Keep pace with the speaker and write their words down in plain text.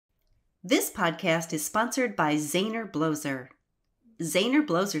This podcast is sponsored by Zahner Blozer. Zahner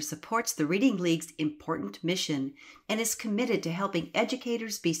Blozer supports the Reading League's important mission and is committed to helping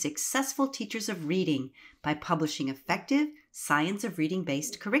educators be successful teachers of reading by publishing effective science of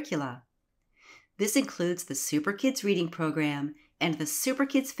reading-based curricula. This includes the Super Kids Reading Program and the Super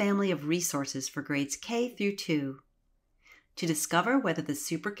Kids family of resources for grades K through 2. To discover whether the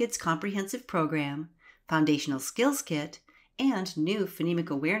Super Kids Comprehensive Program, Foundational Skills Kit, and new phonemic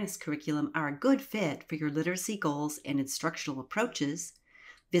awareness curriculum are a good fit for your literacy goals and instructional approaches,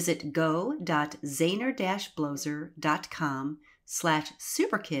 visit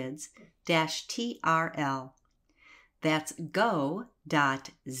go.zahner-blozer.com/superkids-TRL. That's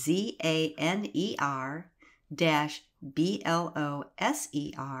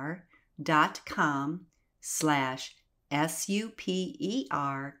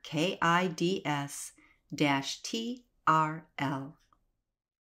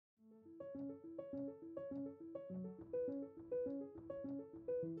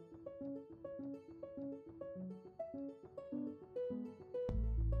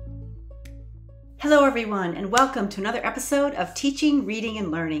Hello, everyone, and welcome to another episode of Teaching, Reading,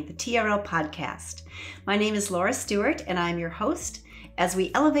 and Learning, the TRL podcast. My name is Laura Stewart, and I'm your host as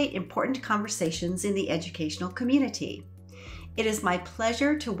we elevate important conversations in the educational community. It is my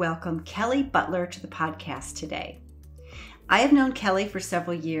pleasure to welcome Kelly Butler to the podcast today. I have known Kelly for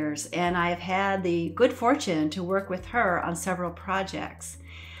several years, and I have had the good fortune to work with her on several projects.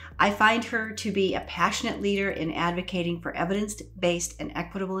 I find her to be a passionate leader in advocating for evidence-based and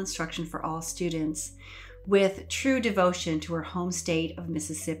equitable instruction for all students, with true devotion to her home state of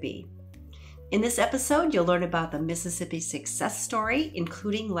Mississippi. In this episode, you'll learn about the Mississippi success story,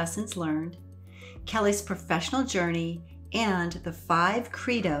 including lessons learned, Kelly's professional journey, and the 5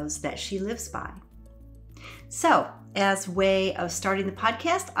 credos that she lives by. So, as way of starting the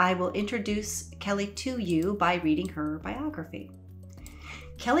podcast, I will introduce Kelly to you by reading her biography.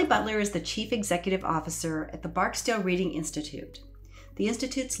 Kelly Butler is the Chief Executive Officer at the Barksdale Reading Institute. The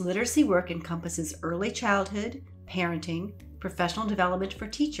Institute's literacy work encompasses early childhood, parenting, professional development for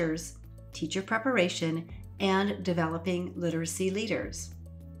teachers, teacher preparation, and developing literacy leaders.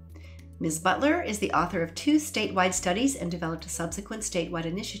 Ms. Butler is the author of 2 statewide studies and developed a subsequent statewide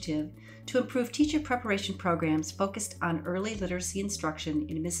initiative to improve teacher preparation programs focused on early literacy instruction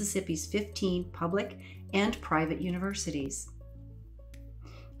in Mississippi's 15 public and private universities.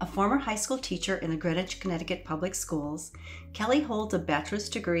 A former high school teacher in the Greenwich, Connecticut public schools, Kelly holds a bachelor's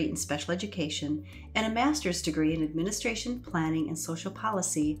degree in special education and a master's degree in administration, planning, and social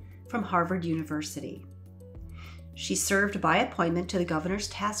policy from Harvard University. She served by appointment to the Governor's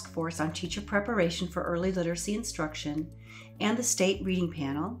Task Force on Teacher Preparation for Early Literacy Instruction and the State Reading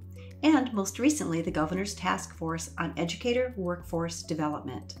Panel, and most recently the Governor's Task Force on Educator Workforce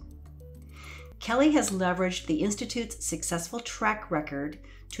Development. Kelly has leveraged the Institute's successful track record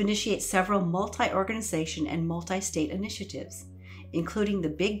to initiate several multi-organization and multi-state initiatives, including the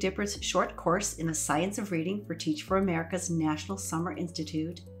Big Dipper's short course in the science of reading for Teach for America's National Summer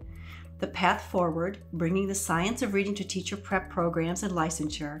Institute, the Path Forward, bringing the science of reading to teacher prep programs and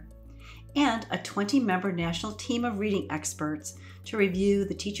licensure, and a 20-member national team of reading experts to review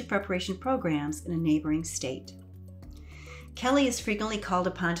the teacher preparation programs in a neighboring state. Kelly is frequently called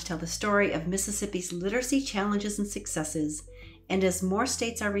upon to tell the story of Mississippi's literacy challenges and successes, and as more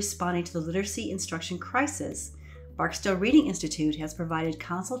states are responding to the literacy instruction crisis, Barksdale Reading Institute has provided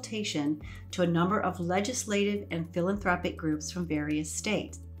consultation to a number of legislative and philanthropic groups from various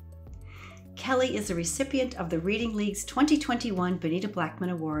states. Kelly is a recipient of the Reading League's 2021 Benita Blackman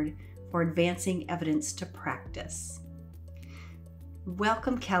Award for advancing evidence to practice.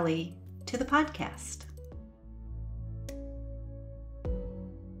 Welcome, Kelly, to the podcast.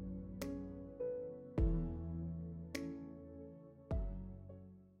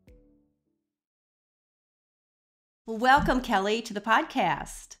 Welcome, Kelly, to the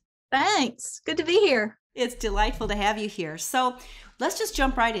podcast. Thanks. Good to be here. It's delightful to have you here. So let's just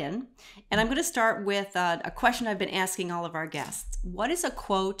jump right in. And I'm going to start with a question I've been asking all of our guests. What is a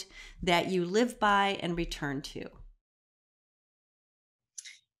quote that you live by and return to?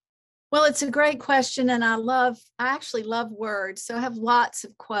 Well, it's a great question. And I actually love words. So I have lots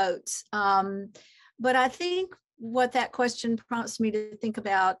of quotes. But I think what that question prompts me to think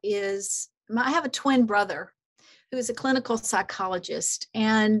about is I have a twin brother who is a clinical psychologist.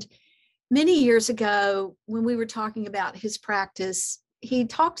 And many years ago, when we were talking about his practice, he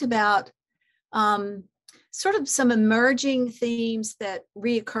talked about sort of some emerging themes that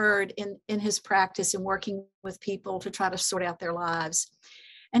reoccurred in his practice in working with people to try to sort out their lives.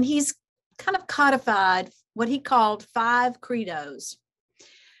 And he's kind of codified what he called 5 credos,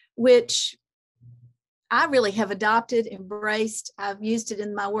 which I really have adopted, embraced. I've used it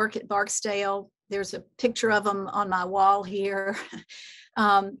in my work at Barksdale. There's a picture of them on my wall here.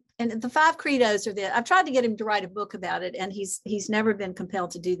 And the 5 credos are there. I've tried to get him to write a book about it, and he's never been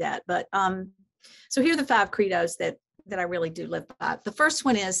compelled to do that. But so here are the 5 credos that I really do live by. The first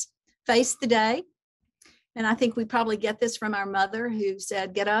one is face the day. And I think we probably get this from our mother, who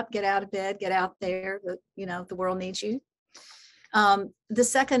said, get up, get out of bed, get out there. The world needs you. The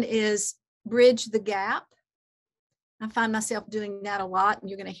second is bridge the gap. I find myself doing that a lot, and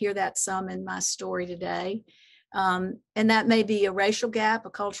you're going to hear that some in my story today. And that may be a racial gap, a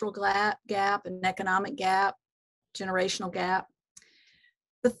cultural gap, an economic gap, generational gap.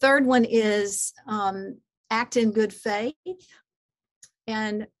 The third one is act in good faith.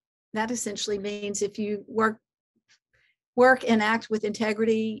 And that essentially means if you work and act with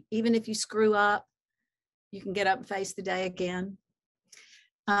integrity, even if you screw up, you can get up and face the day again.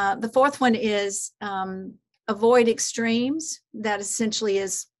 The fourth one is avoid extremes. That essentially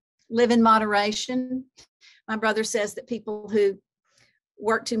is live in moderation. My brother says that people who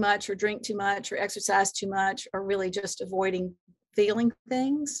work too much or drink too much or exercise too much are really just avoiding feeling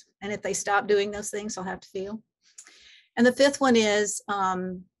things. And if they stop doing those things, they'll have to feel. And the fifth one is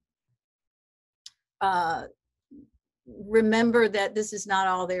remember that this is not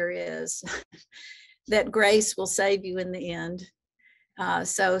all there is, that grace will save you in the end.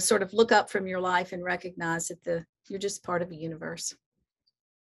 So sort of look up from your life and recognize that you're just part of a universe.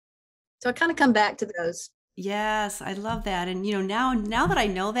 So I kind of come back to those. Yes, I love that. And now that I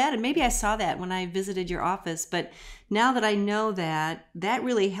know that, and maybe I saw that when I visited your office, but now that I know that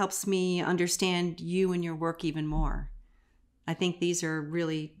really helps me understand you and your work even more. I think these are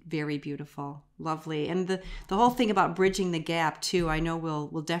really very beautiful, lovely. And the whole thing about bridging the gap too, I know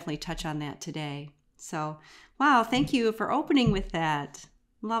we'll definitely touch on that today. So, wow, thank you for opening with that.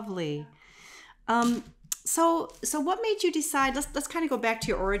 Lovely. So what made you decide, let's kind of go back to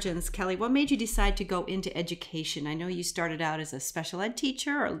your origins, Kelly. What made you decide to go into education? I know you started out as a special ed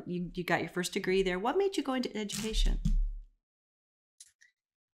teacher, or you got your first degree there. What made you go into education?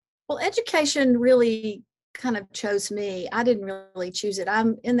 Well, education really kind of chose me. I didn't really choose it.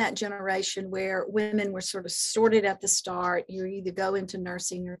 I'm in that generation where women were sort of sorted at the start. You either go into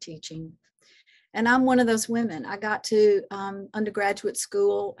nursing or teaching. And I'm one of those women. I got to undergraduate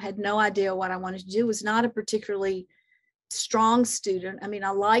school, had no idea what I wanted to do, was not a particularly strong student. I mean, I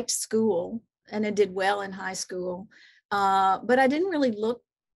liked school and I did well in high school, but I didn't really look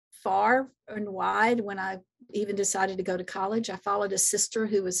far and wide when I even decided to go to college. I followed a sister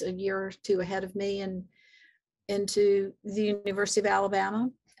who was a year or two ahead of me and into the University of Alabama.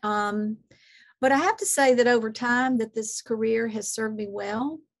 But I have to say that over time that this career has served me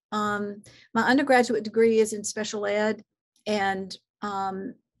well. My undergraduate degree is in special ed, and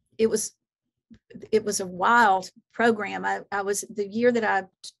it was a wild program. I was, the year that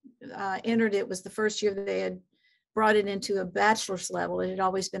I entered it was the first year that they had brought it into a bachelor's level. It had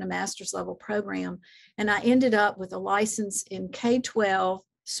always been a master's level program. And I ended up with a license in K-12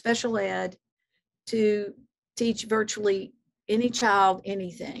 special ed to teach virtually any child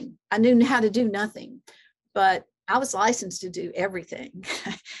anything. I knew how to do nothing, but I was licensed to do everything.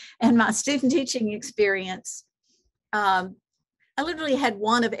 And my student teaching experience, I literally had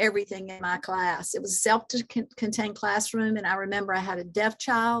one of everything in my class. It was a self-contained classroom. And I remember I had a deaf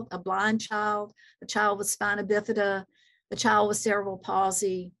child, a blind child, a child with spina bifida, a child with cerebral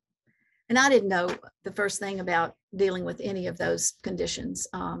palsy. And I didn't know the first thing about dealing with any of those conditions.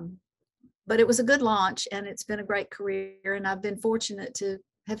 But it was a good launch, and it's been a great career. And I've been fortunate to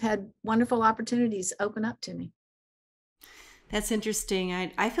have had wonderful opportunities open up to me. That's interesting.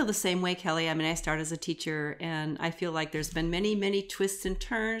 I feel the same way, Kelly. I mean, I started as a teacher, and I feel like there's been many, many twists and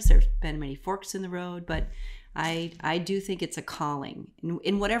turns. There's been many forks in the road, but I do think it's a calling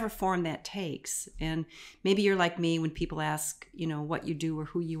in whatever form that takes. And maybe you're like me when people ask, what you do or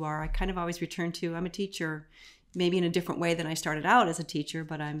who you are. I kind of always return to, I'm a teacher, maybe in a different way than I started out as a teacher,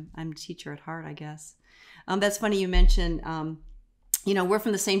 but I'm a teacher at heart, I guess. That's funny you mentioned, we're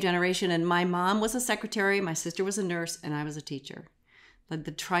from the same generation, and my mom was a secretary, my sister was a nurse, and I was a teacher. Like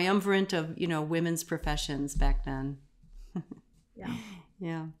the triumvirate of, women's professions back then. Yeah.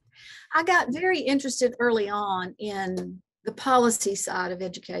 Yeah. I got very interested early on in the policy side of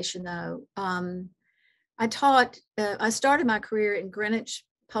education, though. I started my career in Greenwich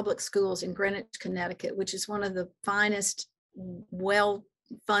Public Schools in Greenwich, Connecticut, which is one of the finest,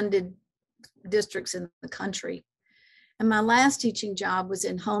 well-funded districts in the country. And my last teaching job was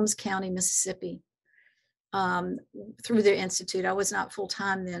in Holmes County, Mississippi, through their institute. I was not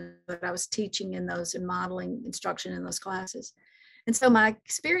full-time then, but I was teaching in those and modeling instruction in those classes. And so my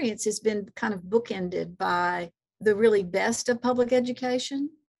experience has been kind of bookended by the really best of public education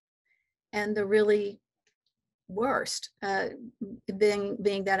and the really worst,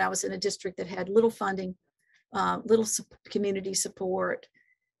 being that I was in a district that had little funding, little community support.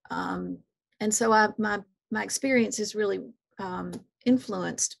 And so my experience is really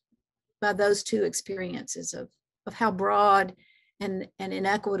influenced by those two experiences of how broad and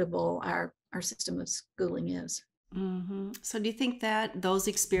inequitable our system of schooling is. Mm-hmm. So do you think that those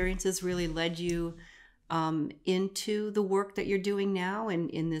experiences really led you into the work that you're doing now, and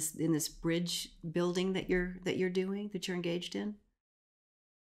in this bridge building that you're engaged in?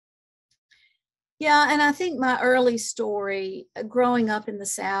 Yeah, and I think my early story, growing up in the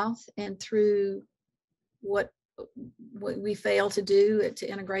South and through what we failed to do to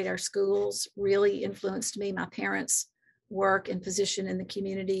integrate our schools, really influenced me. My parents' work and position in the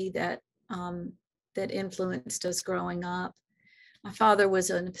community that influenced us growing up. My father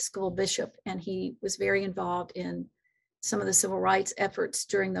was an Episcopal bishop, and he was very involved in some of the civil rights efforts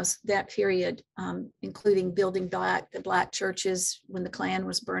during that period, including building the black churches when the Klan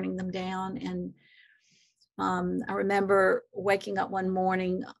was burning them down. And I remember waking up one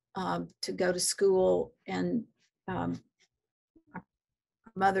morning to go to school, and our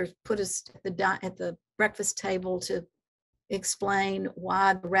mother put us at the breakfast table to explain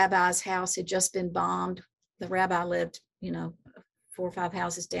why the rabbi's house had just been bombed. The rabbi lived, 4 or 5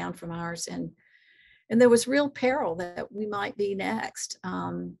 houses down from ours, and there was real peril that we might be next.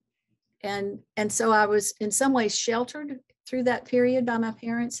 And so I was in some ways sheltered through that period by my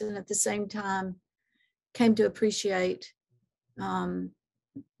parents, and at the same time came to appreciate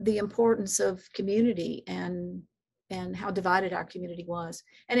the importance of community and how divided our community was.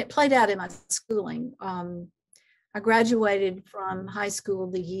 And it played out in my schooling. I graduated from high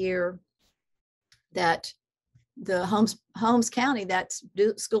school the year that the Holmes County, that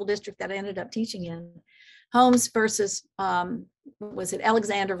school district that I ended up teaching in, Holmes versus, was it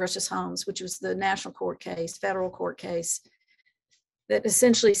Alexander versus Holmes, which was the national court case, federal court case, that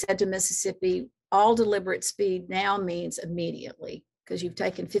essentially said to Mississippi, all deliberate speed now means immediately, because you've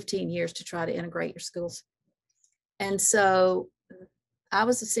taken 15 years to try to integrate your schools. And so I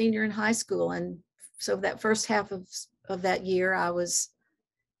was a senior in high school. And so that first half of that year, I was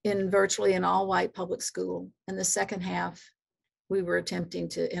in virtually an all-white public school. And the second half, we were attempting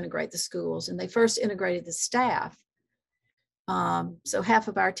to integrate the schools. And they first integrated the staff. So half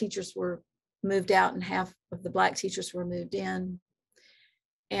of our teachers were moved out and half of the Black teachers were moved in.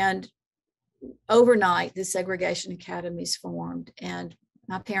 And overnight, the segregation academies formed, and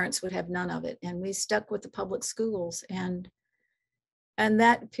my parents would have none of it. And we stuck with the public schools. And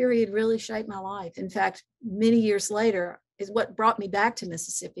that period really shaped my life. In fact, many years later is what brought me back to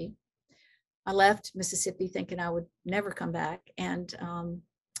Mississippi. I left Mississippi thinking I would never come back. And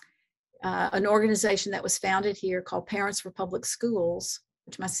an organization that was founded here called Parents for Public Schools,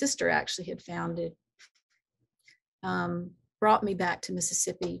 which my sister actually had founded, brought me back to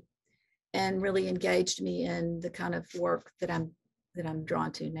Mississippi and really engaged me in the kind of work that I'm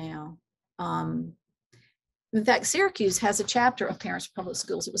drawn to now. In fact, Syracuse has a chapter of Parents for Public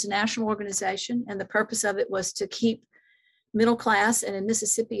Schools. It was a national organization, and the purpose of it was to keep middle class, and in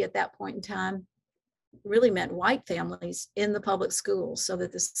Mississippi at that point in time, really meant white families in the public schools, so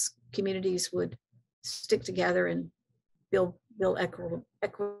that the communities would stick together and build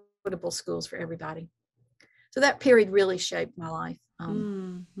equitable schools for everybody. So that period really shaped my life.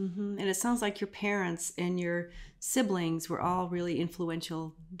 And it sounds like your parents and your siblings were all really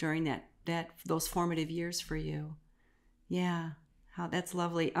influential during those formative years for you. Yeah, that's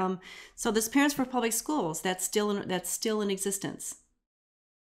lovely. So this Parents for Public Schools, that's still in existence.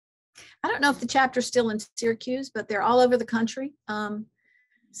 I don't know if the chapter's still in Syracuse, but they're all over the country.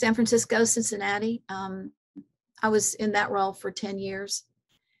 San Francisco, Cincinnati. I was in that role for 10 years.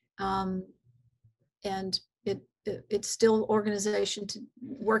 And it's still organization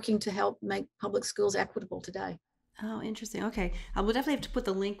working to help make public schools equitable today. Oh, interesting. Okay. I will definitely have to put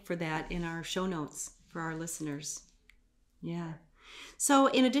the link for that in our show notes for our listeners. Yeah. So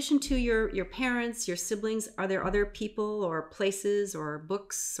in addition to your parents, your siblings, are there other people or places or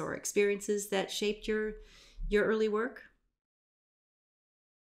books or experiences that shaped your early work?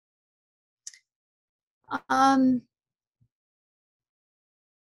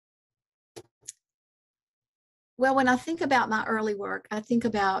 Well, when I think about my early work, I think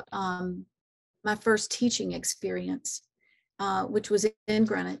about my first teaching experience, which was in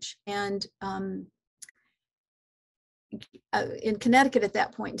Greenwich. And in Connecticut at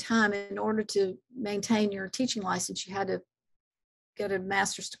that point in time, in order to maintain your teaching license, you had to get a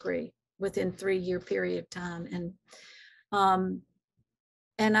master's degree within a 3-year period of time. And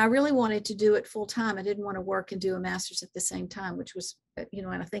And I really wanted to do it full time. I didn't want to work and do a master's at the same time, which was,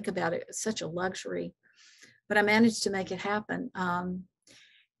 when I think about it, it's such a luxury. But I managed to make it happen,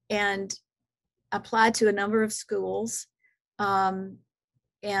 and applied to a number of schools. And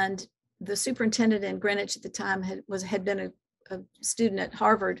the superintendent in Greenwich at the time had been a student at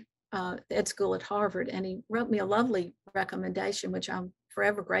Harvard, ed school at Harvard, and he wrote me a lovely recommendation, which I'm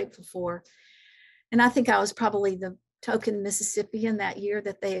forever grateful for. And I think I was probably the token Mississippian that year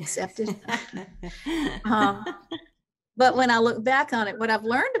that they accepted. But when I look back on it, what I've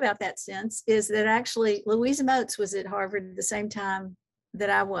learned about that since is that actually Louisa Moats was at Harvard at the same time that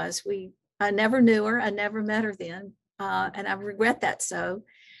I was. I never knew her. I never met her then. And I regret that so.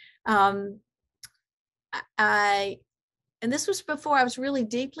 And this was before I was really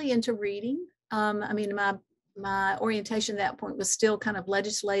deeply into reading. I mean, my orientation at that point was still kind of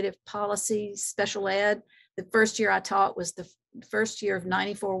legislative policy, special ed. The first year I taught was the first year of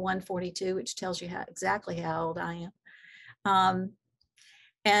 94-142, which tells you exactly how old I am.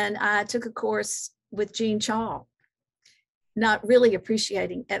 And I took a course with Jean Chall, not really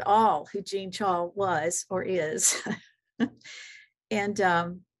appreciating at all who Jean Chall was or is. And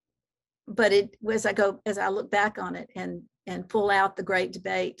but it was, as I look back on it and pull out the great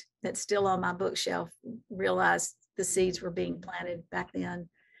debate that's still on my bookshelf, realize the seeds were being planted back then,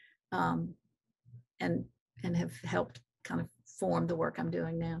 and have helped kind of form the work I'm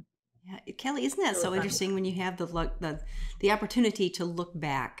doing now. Yeah, Kelly, isn't that so interesting when you have the opportunity to look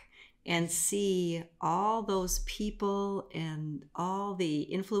back and see all those people and all the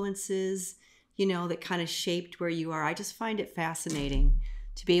influences, that kind of shaped where you are? I just find it fascinating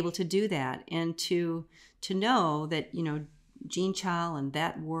to be able to do that, and to know that, Jean Chall and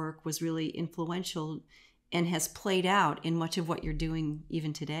that work was really influential and has played out in much of what you're doing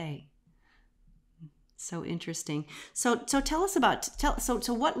even today. So interesting. So tell us about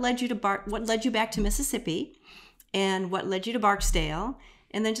so what led you back to Mississippi, and what led you to Barksdale,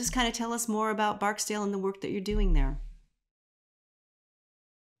 and then just kind of tell us more about Barksdale and the work that you're doing there.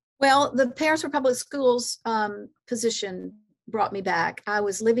 Well, the Paris Public Schools position brought me back. I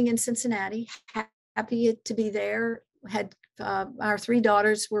was living in Cincinnati, happy to be there. Had our 3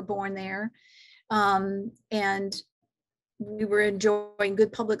 daughters were born there, and we were enjoying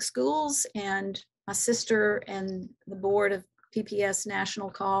good public schools. And my sister and the board of PPS National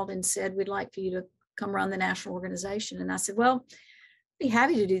called and said, "We'd like for you to come run the national organization." And I said, "Well, I'd be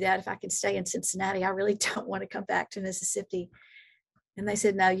happy to do that if I can stay in Cincinnati. I really don't want to come back to Mississippi." And they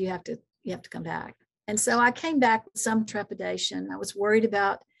said, "No, you have to come back." And so I came back with some trepidation. I was worried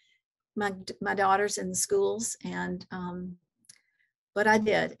about my daughters in the schools, and but I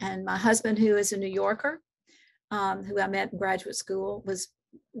did. And my husband, who is a New Yorker, who I met in graduate school,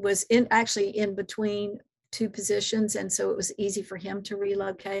 was in between 2 positions, and so it was easy for him to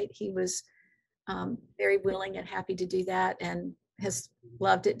relocate. He was very willing and happy to do that, and has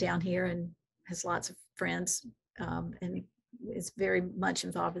loved it down here, and has lots of friends, and is very much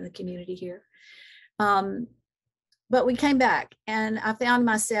involved in the community here. But we came back, and I found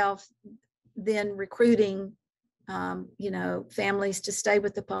myself then recruiting, families to stay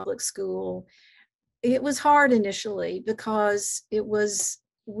with the public school. It was hard initially because this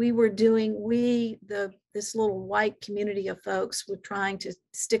little white community of folks were trying to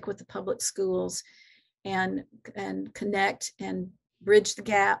stick with the public schools and connect and bridge the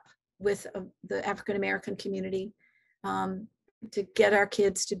gap with the African American community, to get our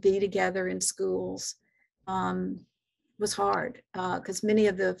kids to be together in schools. Was hard because many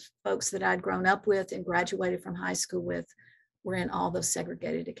of the folks that I'd grown up with and graduated from high school with were in all those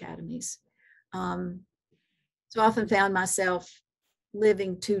segregated academies. So I often found myself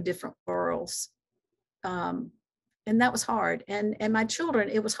living 2 different worlds. And that was hard. And my children,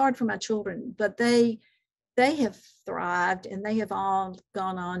 it was hard for my children, but they have thrived, and they have all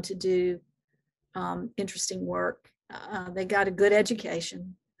gone on to do interesting work. They got a good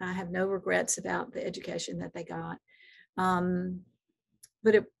education. I have no regrets about the education that they got.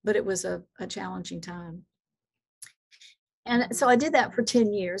 But it was a challenging time. And so I did that for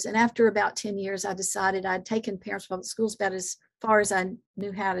 10 years. And after about 10 years, I decided I'd taken Parents Public Schools about as far as I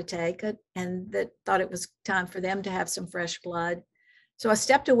knew how to take it, and that thought it was time for them to have some fresh blood. So I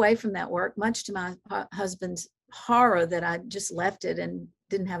stepped away from that work, much to my husband's horror that I just left it and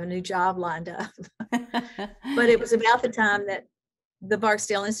didn't have a new job lined up. But it was about the time that the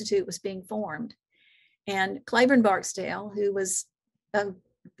Barksdale Institute was being formed. And Claiborne Barksdale, who was, the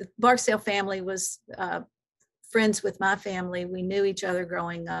Barksdale family was friends with my family. We knew each other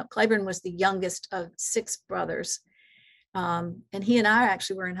growing up. Claiborne was the youngest of 6 brothers. And he and I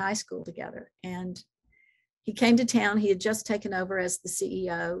actually were in high school together. And he came to town. He had just taken over as the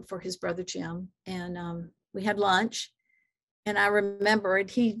CEO for his brother Jim, and we had lunch. And I remember, and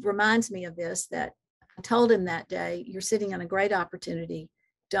he reminds me of this, that I told him that day, "You're sitting on a great opportunity.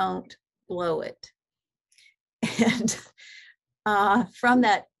 Don't blow it." And from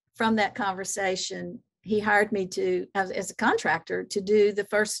that conversation, he hired me to, as a contractor, to do the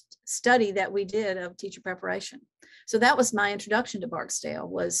first study that we did of teacher preparation. So that was my introduction to Barksdale,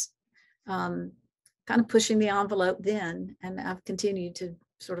 was kind of pushing the envelope then, and I've continued to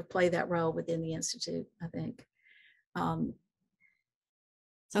sort of play that role within the Institute, I think.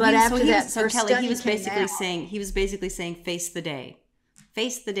 Kelly, he was basically saying, face the day,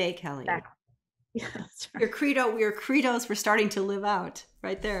 Kelly. Exactly. Yeah, that's right. Your credos were starting to live out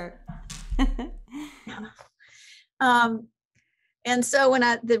right there. And so when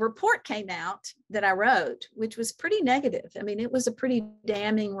the report came out that I wrote, which was pretty negative, I mean, it was a pretty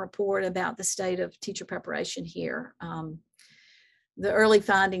damning report about the state of teacher preparation here. The early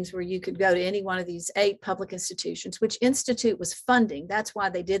findings were you could go to any one of these 8 public institutions, which Institute was funding. That's why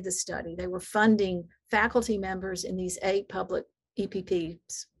they did the study. They were funding faculty members in these 8 public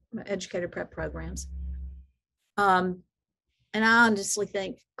EPPs, educator prep programs. And I honestly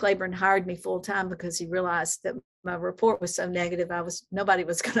think Claiborne hired me full time because he realized that my report was so negative, nobody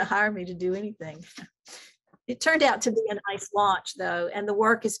was going to hire me to do anything. It turned out to be a nice launch, though, and the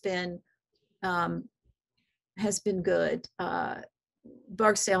work has been good.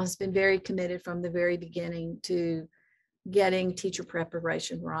 Barksdale has been very committed from the very beginning to getting teacher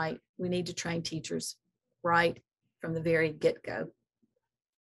preparation right. We need to train teachers right from the very get-go.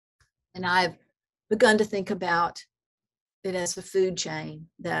 And I've begun to think about it as a food chain,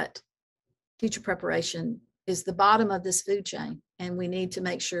 that teacher preparation is the bottom of this food chain, and we need to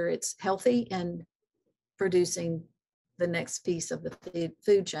make sure it's healthy and producing the next piece of the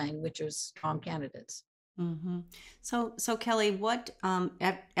food chain, which is strong candidates. Mm-hmm. So Kelly, what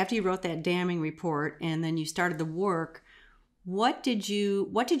after you wrote that damning report and then you started the work, what did you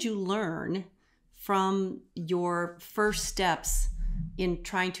learn from your first steps in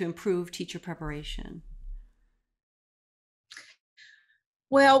trying to improve teacher preparation?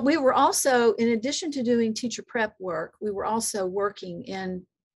 Well, we were also, in addition to doing teacher prep work, we were also working in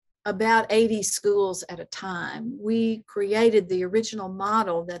about 80 schools at a time. We created the original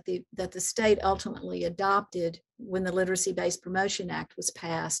model that the state ultimately adopted when the Literacy-Based Promotion Act was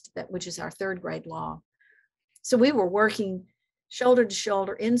passed, which is our 3rd grade law. So we were working shoulder to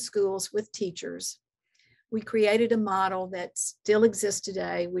shoulder in schools with teachers. We created a model that still exists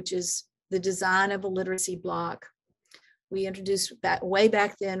today, which is the design of a literacy block. We introduced way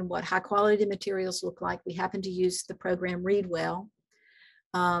back then what high quality materials look like. We happened to use the program Read Well.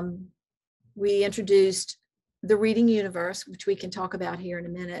 We introduced the reading universe, which we can talk about here in a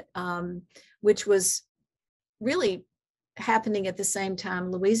minute, which was really happening at the same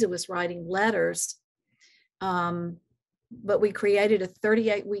time Louisa was writing letters. But we created a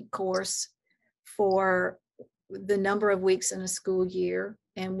 38-week course for the number of weeks in a school year,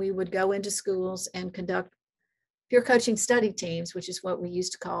 and we would go into schools and conduct peer coaching study teams, which is what we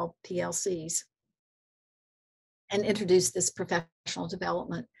used to call PLCs, and introduce this professional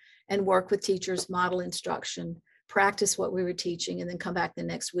development and work with teachers, model instruction, practice what we were teaching, and then come back the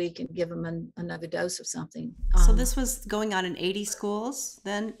next week and give them another dose of something. So this was going on in 80 schools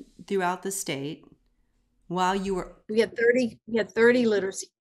then throughout the state while you were... We had 30 literacy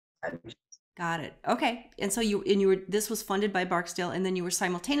coaches. Got it. Okay. And so this was funded by Barksdale, and then you were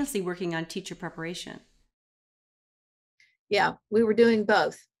simultaneously working on teacher preparation. Yeah, we were doing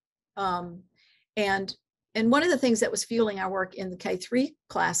both. And one of the things that was fueling our work in the K-3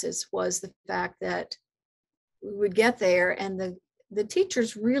 classes was the fact that we would get there and the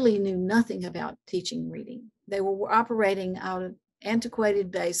teachers really knew nothing about teaching reading. They were operating out of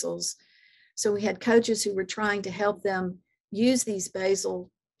antiquated basals. So we had coaches who were trying to help them use these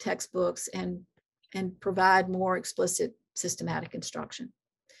basal textbooks and provide more explicit systematic instruction.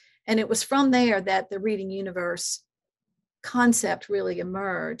 And it was from there that the reading universe concept really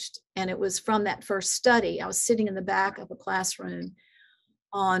emerged. And it was from that first study. I was sitting in the back of a classroom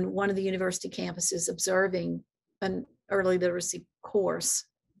on one of the university campuses observing an early literacy course.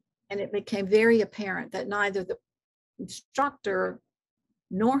 And it became very apparent that neither the instructor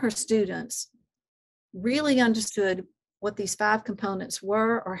nor her students really understood what these 5 components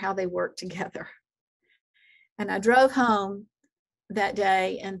were or how they worked together. And I drove home that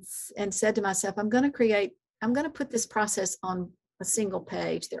day and said to myself, I'm going to put this process on a single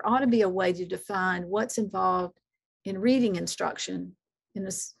page. There ought to be a way to define what's involved in reading instruction in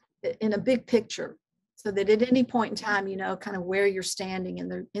a big picture, so that at any point in time, you know, kind of where you're standing in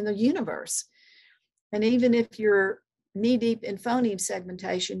the universe. And even if you're knee deep in phoneme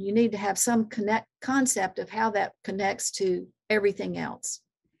segmentation, you need to have some concept of how that connects to everything else.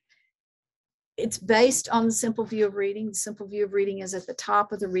 It's based on the simple view of reading. The simple view of reading is at the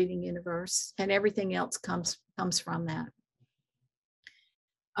top of the reading universe, and everything else comes from that.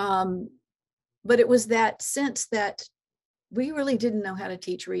 But it was that sense that we really didn't know how to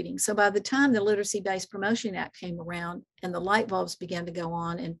teach reading. So by the time the Literacy-Based Promotion Act came around and the light bulbs began to go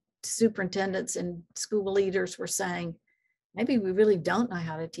on, and superintendents and school leaders were saying, maybe we really don't know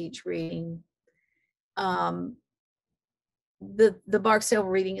how to teach reading. The Barksdale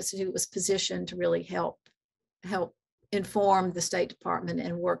Reading Institute was positioned to really help inform the State Department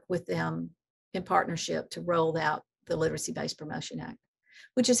and work with them in partnership to roll out the Literacy-Based Promotion Act,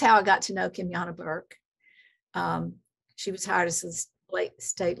 which is how I got to know Kimyana Burke. She was hired as the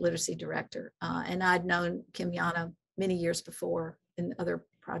state literacy director, and I'd known Kimyana many years before in other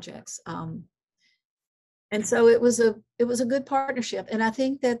projects. And so it was a good partnership, and I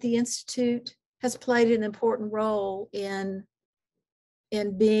think that the Institute has played an important role in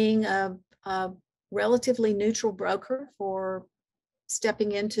being a relatively neutral broker for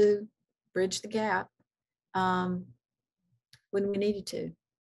stepping in to bridge the gap when we needed to.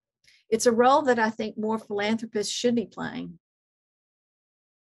 It's a role that I think more philanthropists should be playing.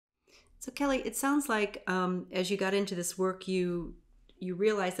 So Kelly, it sounds like as you got into this work, you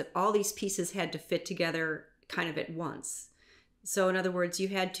realized that all these pieces had to fit together kind of at once. So in other words, you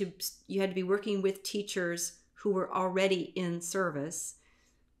had to be working with teachers who were already in service.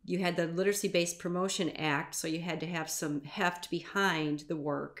 You had the Literacy-Based Promotion Act, so you had to have some heft behind the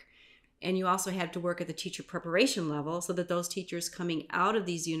work. And you also had to work at the teacher preparation level so that those teachers coming out of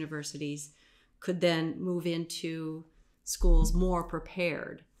these universities could then move into schools more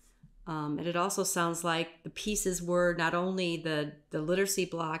prepared. And it also sounds like the pieces were not only the literacy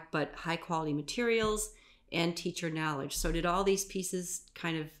block, but high quality materials and teacher knowledge. So did all these pieces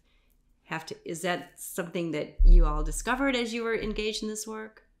kind of have to, is that something that you all discovered as you were engaged in this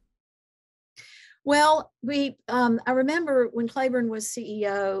work? Well, I remember when Claiborne was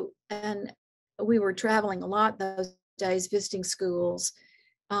CEO, and we were traveling a lot those days, visiting schools.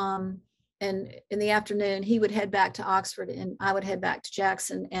 And in the afternoon, he would head back to Oxford and I would head back to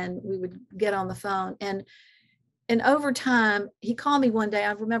Jackson, and we would get on the phone. And over time, he called me one day.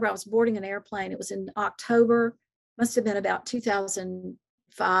 I remember I was boarding an airplane. It was in October, must have been about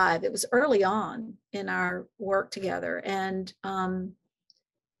 2005. It was early on in our work together. And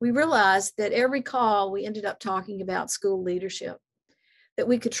we realized that every call we ended up talking about school leadership, that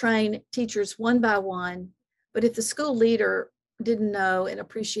we could train teachers one by one, but if the school leader didn't know and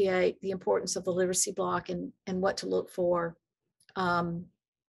appreciate the importance of the literacy block and what to look for, it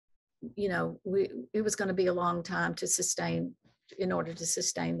was going to be a long time to sustain in order to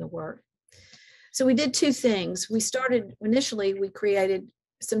sustain the work. So we did two things. Initially, we created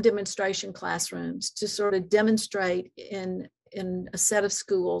some demonstration classrooms to sort of demonstrate in a set of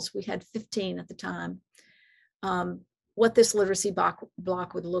schools. We had 15 at the time, what this literacy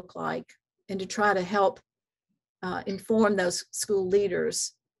block would look like, and to try to help inform those school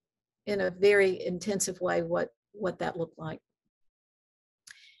leaders in a very intensive way what that looked like.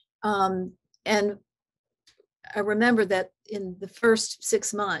 And I remember that in the first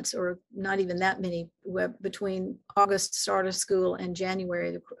 6 months, or not even that many, between August start of school and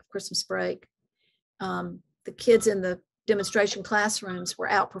January, the Christmas break, the kids in the demonstration classrooms were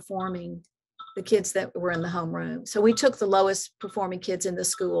outperforming the kids that were in the homeroom. So we took the lowest performing kids in the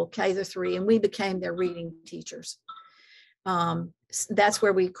school, K-3, and we became their reading teachers. That's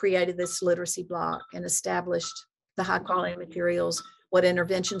where we created this literacy block and established the high quality materials, what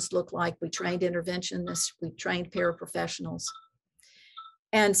interventions look like. We trained interventionists, we trained paraprofessionals.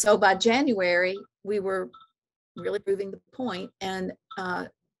 And so by January, we were really proving the point. And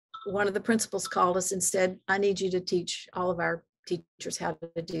one of the principals called us and said, I need you to teach all of our teachers how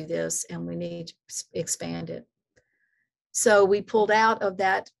to do this, and we need to expand it. So we pulled out of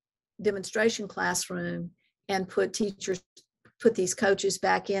that demonstration classroom and put these coaches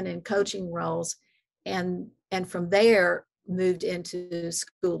back in coaching roles, and from there moved into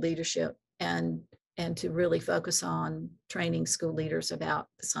school leadership and to really focus on training school leaders about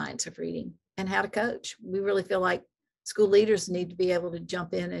the science of reading and how to coach. We really feel like school leaders need to be able to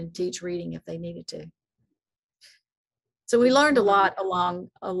jump in and teach reading if they needed to. So we learned a lot along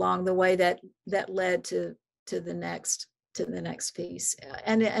the way that led to the next piece,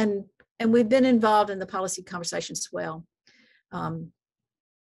 and we've been involved in the policy conversations as well.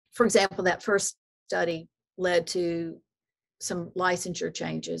 For example, that first study led to some licensure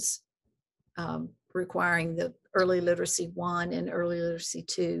changes requiring the early literacy 1 and early literacy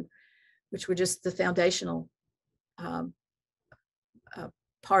 2 which were just the foundational um,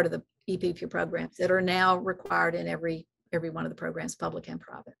 part of the EPP programs that are now required in every one of the programs, public and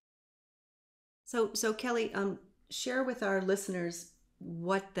private. So Kelly, share with our listeners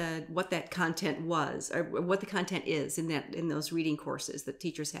what that content was, or what the content is in those reading courses that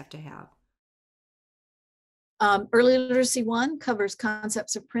teachers have to have. Early Literacy 1 covers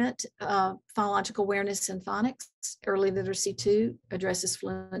concepts of print, phonological awareness, and phonics. Early Literacy 2 addresses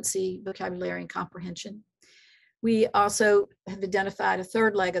fluency, vocabulary, and comprehension. We also have identified a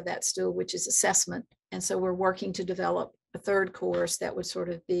third leg of that stool, which is assessment. And so we're working to develop a third course that would sort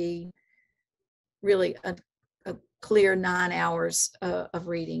of be really a clear 9 hours of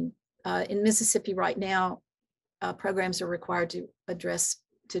reading. In Mississippi right now, programs are required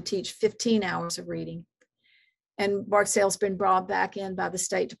to teach 15 hours of reading. And Barksdale's been brought back in by the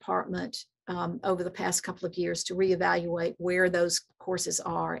State Department over the past couple of years to reevaluate where those courses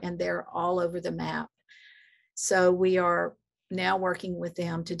are, and they're all over the map. So we are now working with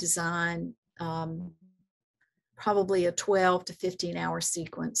them to design probably a 12 to 15 hour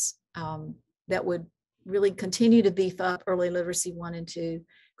sequence that would really continue to beef up early literacy 1 and 2,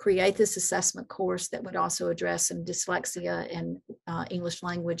 create this assessment course that would also address some dyslexia and English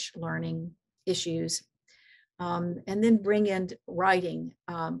language learning issues. And then bring in writing,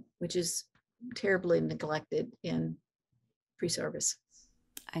 which is terribly neglected in pre-service.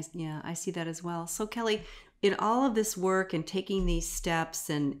 I see that as well. So Kelly, in all of this work and taking these steps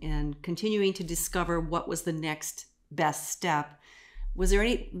and continuing to discover what was the next best step, was there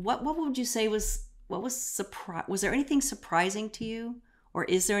what would you say was there anything surprising to you, or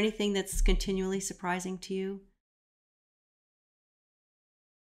is there anything that's continually surprising to you?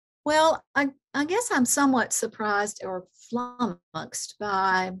 Well, I guess I'm somewhat surprised or flummoxed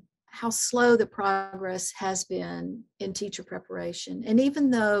by how slow the progress has been in teacher preparation. And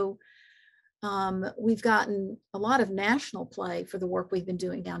even though we've gotten a lot of national play for the work we've been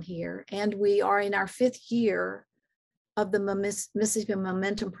doing down here, and we are in our 5th year of the Mississippi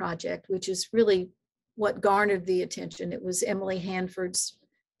Momentum Project, which is really what garnered the attention. It was Emily Hanford's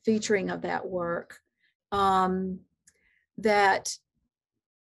featuring of that work, that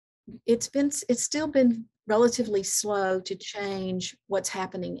it's still been relatively slow to change what's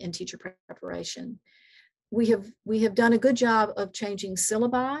happening in teacher preparation. We have done a good job of changing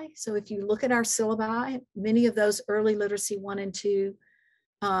syllabi. So if you look at our syllabi, many of those early literacy 1 and 2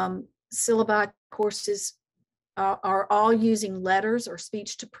 syllabi courses are all using letters or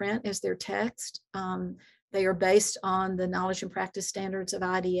speech to print as their text. They are based on the knowledge and practice standards of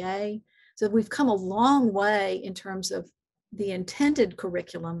IDA. So we've come a long way in terms of the intended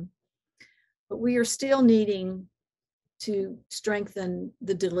curriculum, but we are still needing to strengthen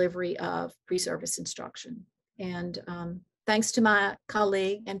the delivery of pre-service instruction. And thanks to my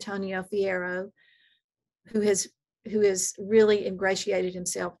colleague, Antonio Fierro, who has really ingratiated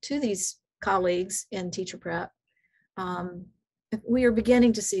himself to these colleagues in teacher prep, we are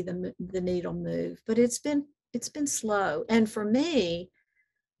beginning to see the needle move, but it's been slow. And for me,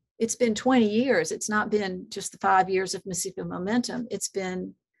 it's been 20 years. It's not been just the 5 years of Mississippi Momentum.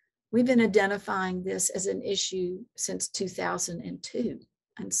 We've been identifying this as an issue since 2002.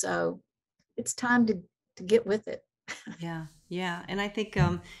 And so it's time to get with it. Yeah. And I think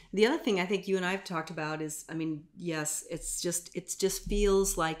the other thing I think you and I have talked about is, yes, it just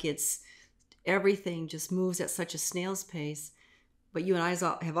feels like everything just moves at such a snail's pace. But you and I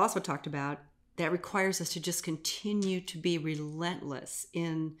have also talked about that requires us to just continue to be relentless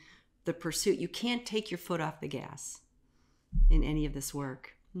in the pursuit. You can't take your foot off the gas in any of this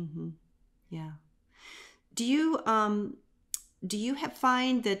work. Mm-hmm. Yeah. Do you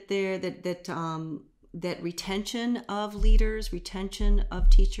find that that retention of leaders, retention of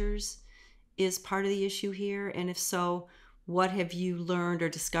teachers is part of the issue here? And if so, what have you learned or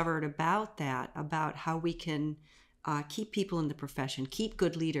discovered about that, about how we can keep people in the profession, keep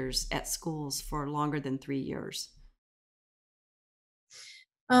good leaders at schools for longer than 3 years?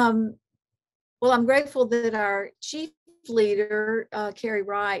 Well, I'm grateful that our chief leader, Carrie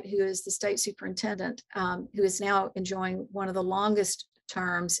Wright, who is the state superintendent, who is now enjoying one of the longest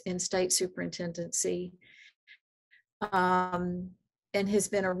terms in state superintendency, and has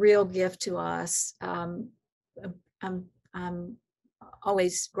been a real gift to us. I'm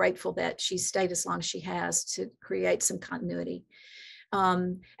always grateful that she stayed as long as she has to create some continuity.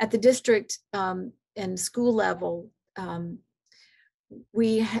 At the district and school level,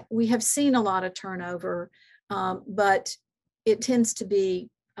 we have seen a lot of turnover, but it tends to be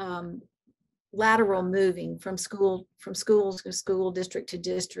lateral moving from school to school, district to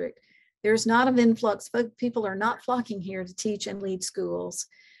district. There's not an influx, but people are not flocking here to teach and lead schools.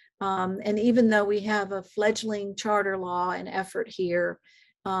 And even though we have a fledgling charter law and effort here,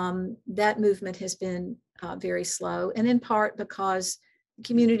 that movement has been very slow, and in part because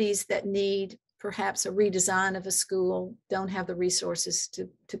communities that need perhaps a redesign of a school don't have the resources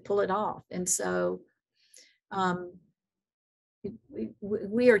to pull it off. And so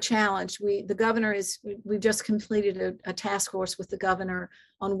we are challenged. The governor we've just completed a task force with the governor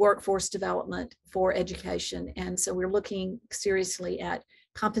on workforce development for education. And so we're looking seriously at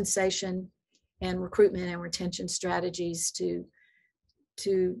compensation and recruitment and retention strategies to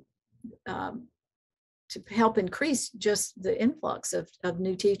help increase just the influx of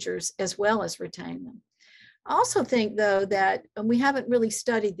new teachers as well as retain them. I also think, though, that we haven't really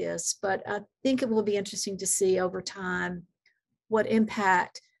studied this, but I think it will be interesting to see over time what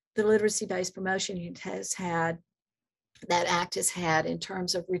impact the literacy-based promotion unit has had, that act has had in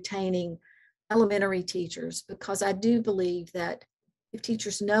terms of retaining elementary teachers, because I do believe that if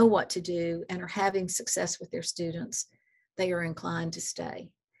teachers know what to do and are having success with their students, they are inclined to stay.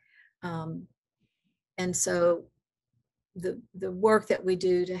 And so the work that we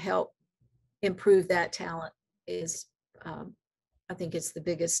do to help improve that talent is, I think it's the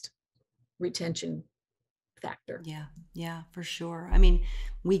biggest retention factor. Yeah, for sure. I mean,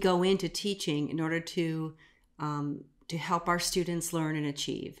 we go into teaching in order to help our students learn and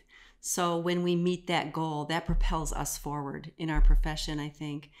achieve. So when we meet that goal, that propels us forward in our profession, I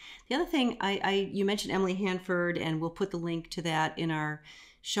think. The other thing, you mentioned Emily Hanford, and we'll put the link to that in our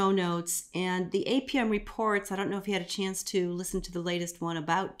show notes. And the APM reports, I don't know if you had a chance to listen to the latest one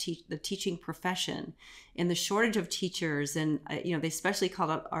about the teaching profession and the shortage of teachers. And, they especially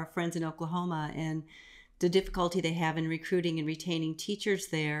called out our friends in Oklahoma and the difficulty they have in recruiting and retaining teachers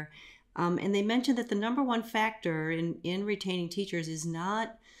there. And they mentioned that the number one factor in retaining teachers is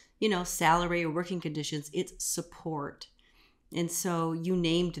not, salary or working conditions, it's support. And so you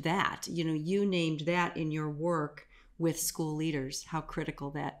named that in your work with school leaders, how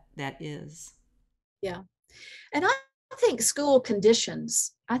critical that is. Yeah. And I think school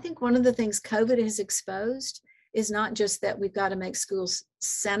conditions, I think one of the things COVID has exposed is not just that we've got to make schools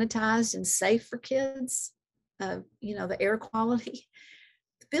sanitized and safe for kids, the air quality.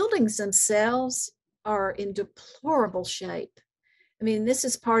 The buildings themselves are in deplorable shape. I mean, this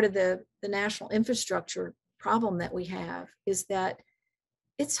is part of the national infrastructure problem that we have, is that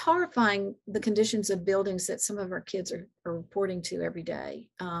it's horrifying, the conditions of buildings that some of our kids are reporting to every day.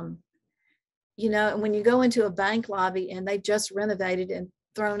 And when you go into a bank lobby and they've just renovated and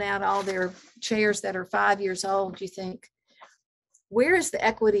thrown out all their chairs that are 5 years old, you think, where is the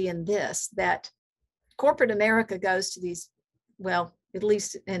equity in this? That corporate America goes to these, well, at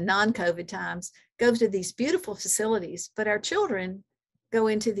least in non-COVID times, goes to these beautiful facilities, but our children go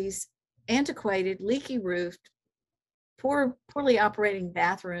into these antiquated, leaky roofed, poorly operating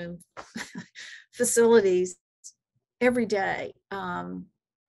bathroom facilities every day. And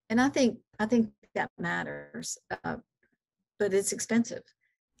I think that matters, but it's expensive.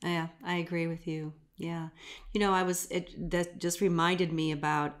 Yeah, I agree with you. Yeah. That just reminded me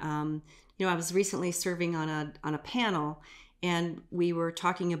about, I was recently serving on a panel, and we were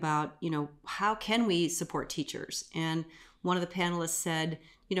talking about, how can we support teachers? And one of the panelists said,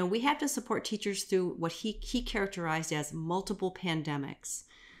 we have to support teachers through what he characterized as multiple pandemics: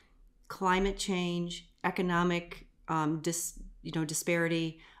 climate change, economic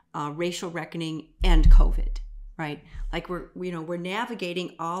disparity, racial reckoning, and COVID. Right? Like we're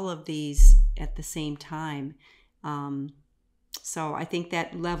navigating all of these at the same time. So I think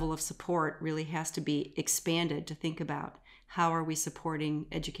that level of support really has to be expanded to think about how are we supporting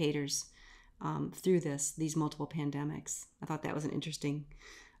educators through these multiple pandemics. I thought that was an interesting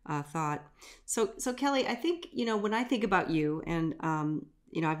thought. So Kelly, I think, when I think about you, and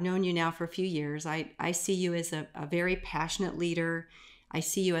I've known you now for a few years, I see you as a very passionate leader. I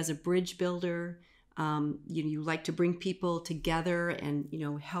see you as a bridge builder. You like to bring people together and,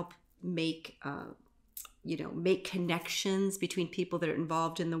 help make connections between people that are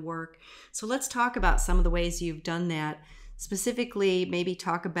involved in the work. So let's talk about some of the ways you've done that. Specifically, maybe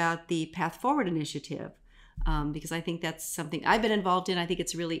talk about the Path Forward initiative, because I think that's something I've been involved in. I think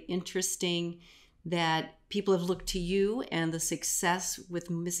it's really interesting that people have looked to you and the success with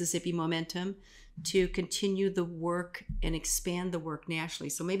Mississippi Momentum to continue the work and expand the work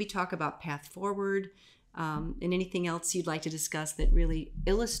nationally. So maybe talk about Path Forward and anything else you'd like to discuss that really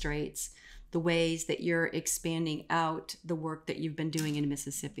illustrates the ways that you're expanding out the work that you've been doing in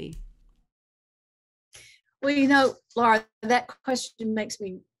Mississippi. Well, Laura, that question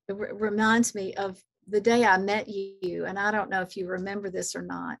reminds me of the day I met you, and I don't know if you remember this or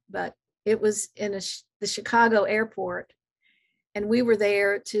not, but it was in the Chicago airport, and we were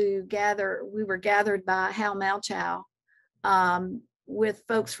there to gather. We were gathered by Hal Malchow with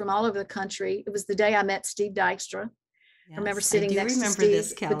folks from all over the country. It was the day I met Steve Dykstra. I remember Yes, I sitting do next to remember Steve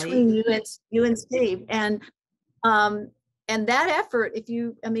this, Kelly. between you and Steve. And that effort,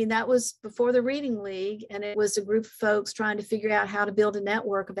 that was before the Reading League, and it was a group of folks trying to figure out how to build a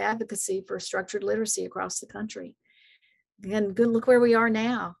network of advocacy for structured literacy across the country. And good, look where we are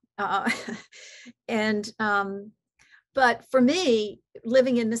now. But for me,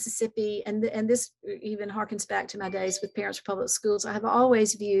 living in Mississippi, and this even harkens back to my days with Parents for Public Schools, I have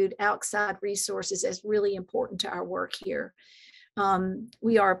always viewed outside resources as really important to our work here.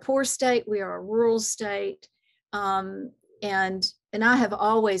 We are a poor state, we are a rural state, and I have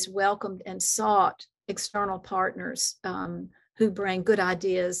always welcomed and sought external partners who bring good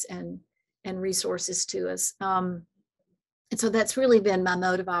ideas and resources to us. And so that's really been my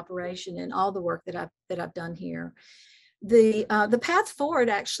mode of operation in all the work that I've done here. The path forward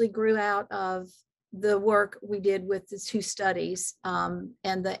actually grew out of the work we did with the 2 studies and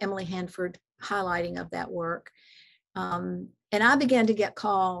the Emily Hanford highlighting of that work. And I began to get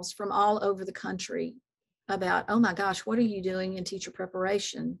calls from all over the country about, oh my gosh, what are you doing in teacher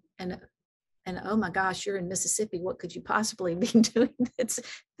preparation? And oh my gosh, you're in Mississippi. What could you possibly be doing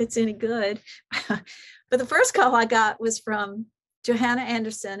that's any good? But the first call I got was from Johanna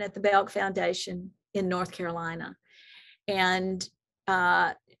Anderson at the Belk Foundation in North Carolina. And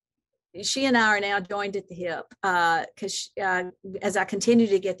she and I are now joined at the hip because as I continue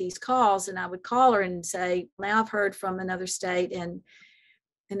to get these calls, and I would call her and say, now I've heard from another state. And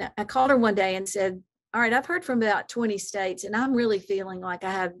I called her one day and said, all right, I've heard from about 20 states, and I'm really feeling like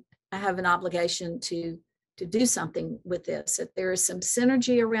I have an obligation to do something with this, that there is some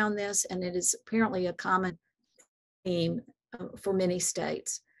synergy around this, and it is apparently a common theme for many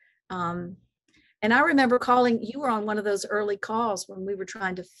states. And I remember calling, you were on one of those early calls when we were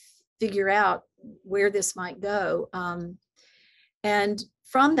trying to figure out where this might go. And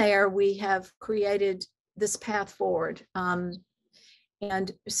from there, we have created this path forward.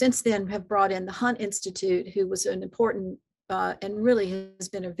 And since then have brought in the Hunt Institute, who was an important and really has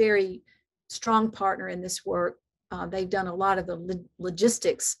been a very strong partner in this work. They've done a lot of the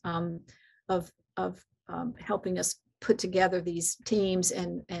logistics of helping us put together these teams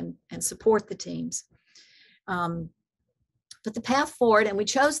and support the teams. But the path forward, and we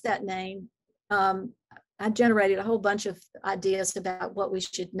chose that name. I generated a whole bunch of ideas about what we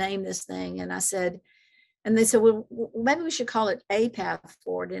should name this thing, and I said, and they said, well, maybe we should call it a path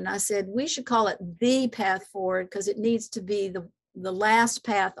forward. And I said, we should call it the path forward because it needs to be the last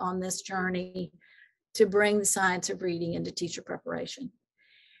path on this journey to bring the science of reading into teacher preparation.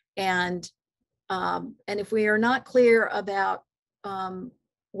 And if we are not clear about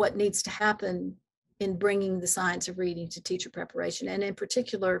what needs to happen in bringing the science of reading to teacher preparation, and in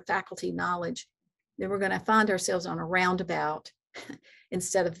particular faculty knowledge, then we're going to find ourselves on a roundabout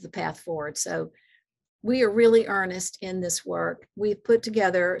instead of the path forward. So we are really earnest in this work. We've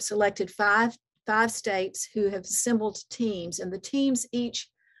selected five states who have assembled teams, and the teams each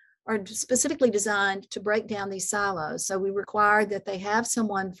are specifically designed to break down these silos. So we require that they have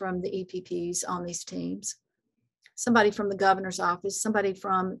someone from the EPPs on these teams, somebody from the governor's office, somebody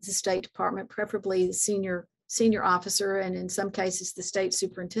from the State Department, preferably the senior officer, and in some cases, the state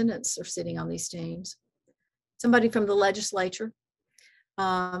superintendents are sitting on these teams, somebody from the legislature,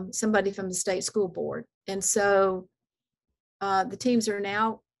 somebody from the state school board. And so the teams are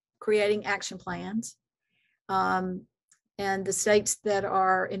now creating action plans. And the states that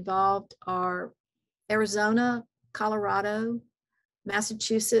are involved are Arizona, Colorado,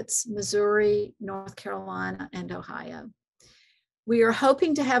 Massachusetts, Missouri, North Carolina, and Ohio. We are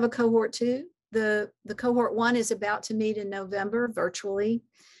hoping to have a cohort 2. The cohort 1 is about to meet in November virtually.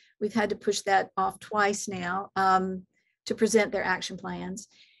 We've had to push that off twice now to present their action plans.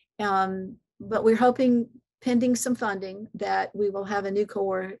 But we're hoping, pending some funding, that we will have a new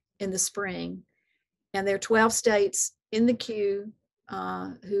cohort in the spring. And there are 12 states in the queue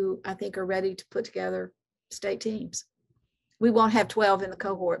who I think are ready to put together state teams. We won't have 12 in the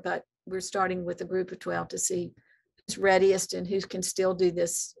cohort, but we're starting with a group of 12 to see who's readiest and who can still do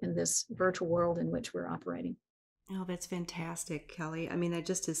this in this virtual world in which we're operating. Oh, that's fantastic, Kelly. I mean, that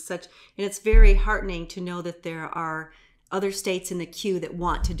just is such, and it's very heartening to know that there are other states in the queue that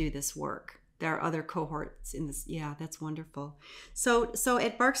want to do this work. There are other cohorts in this. Yeah, that's wonderful. So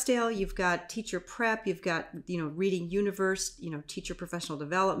at Barksdale, you've got teacher prep, you've got, Reading Universe, teacher professional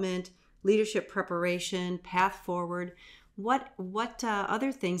development, leadership preparation, path forward. What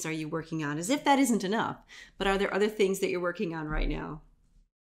other things are you working on? As if that isn't enough, but are there other things that you're working on right now?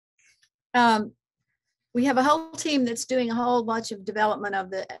 We have a whole team that's doing a whole bunch of development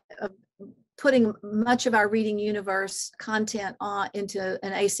of putting much of our reading universe content into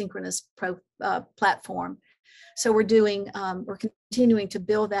an asynchronous platform. So we're continuing to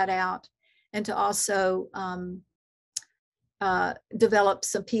build that out, and to also develop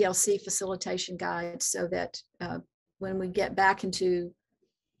some PLC facilitation guides so that when we get back into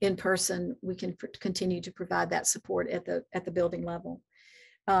in person, we can continue to provide that support at the building level.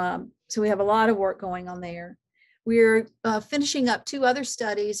 So we have a lot of work going on there. We're finishing up 2 other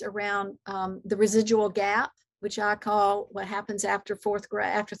studies around the residual gap, which I call what happens after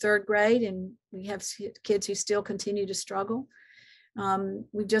 3rd grade, and we have kids who still continue to struggle.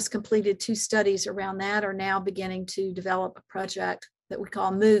 We've just completed 2 studies around that, are now beginning to develop a project that we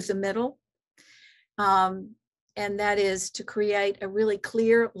call Move the Middle. And that is to create a really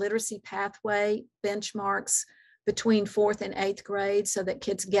clear literacy pathway benchmarks between 4th and 8th grade so that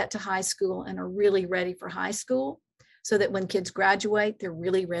kids get to high school and are really ready for high school, so that when kids graduate, they're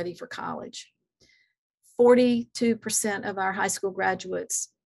really ready for college. 42% of our high school graduates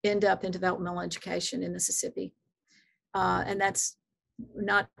end up in developmental education in Mississippi. And that's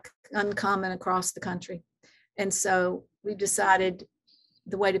not uncommon across the country. And so we've decided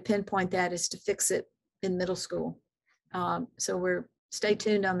the way to pinpoint that is to fix it in middle school. So stay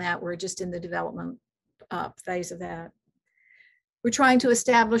tuned on that. We're just in the development phase of that. We're trying to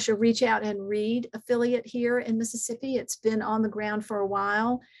establish a Reach Out and Read affiliate here in Mississippi. It's been on the ground for a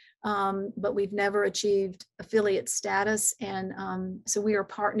while, but we've never achieved affiliate status. And so we are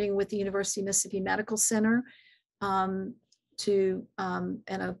partnering with the University of Mississippi Medical Center and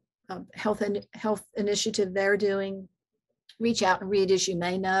a health initiative they're doing. Reach Out and Read, as you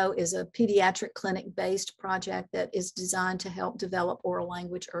may know, is a pediatric clinic-based project that is designed to help develop oral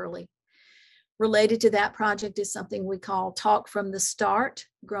language early. Related to that project is something we call Talk from the Start,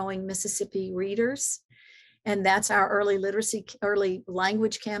 Growing Mississippi Readers. And that's our early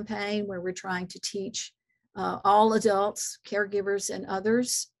language campaign, where we're trying to teach all adults, caregivers, and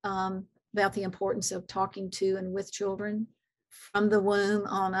others about the importance of talking to and with children from the womb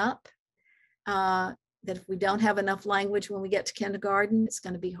on up. That if we don't have enough language when we get to kindergarten, it's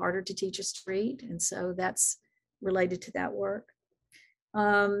going to be harder to teach us to read. And so that's related to that work.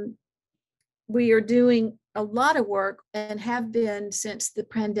 We are doing a lot of work, and have been since the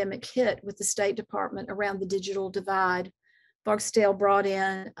pandemic hit, with the State Department around the digital divide. Barksdale brought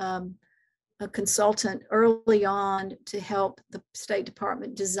in a consultant early on to help the State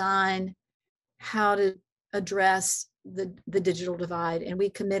Department design how to address the digital divide. And we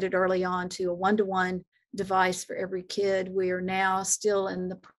committed early on to a 1-to-1 device for every kid. We are now still in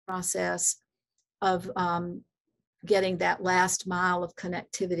the process of getting that last mile of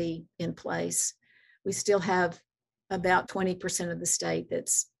connectivity in place. We still have about 20% of the state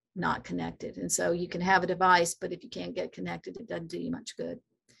that's not connected. And so you can have a device, but if you can't get connected, it doesn't do you much good.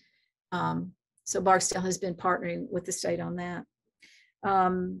 So Barksdale has been partnering with the state on that.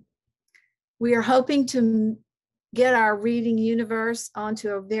 We are hoping to get our reading universe onto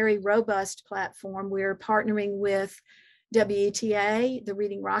a very robust platform. We're partnering with WETA, the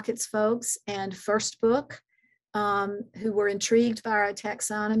Reading Rockets folks, and First Book, who were intrigued by our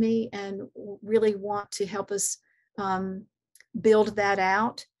taxonomy and really want to help us build that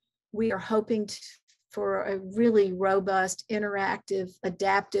out. We are hoping for a really robust, interactive,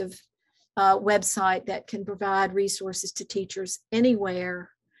 adaptive website that can provide resources to teachers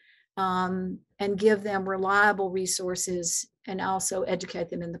anywhere, and give them reliable resources and also educate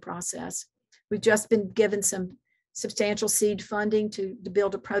them in the process. We've just been given some substantial seed funding to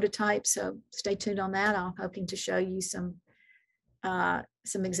build a prototype, so stay tuned on that. I'm hoping to show you some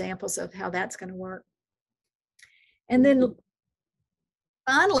examples of how that's going to work. And then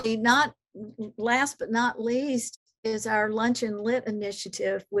finally, not last but not least, is our Lunch and Lit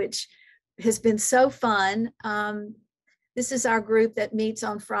initiative, which has been so fun. This is our group that meets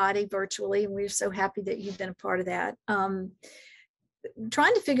on Friday virtually, and we're so happy that you've been a part of that.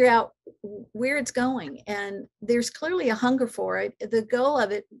 Trying to figure out where it's going, and there's clearly a hunger for it. The goal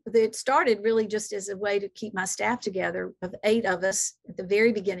of it started really just as a way to keep my staff together, of 8 of us at the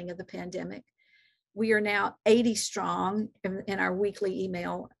very beginning of the pandemic. We are now 80 strong in our weekly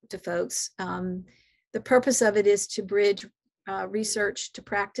email to folks. The purpose of it is to bridge research to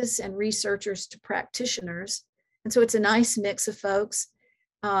practice and researchers to practitioners. And so it's a nice mix of folks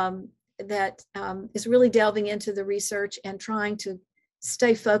that is really delving into the research and trying to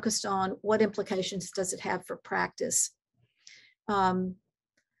stay focused on what implications does it have for practice. I'm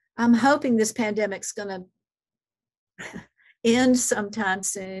hoping this pandemic's going to end sometime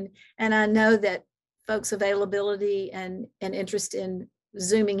soon. And I know that folks' availability and interest in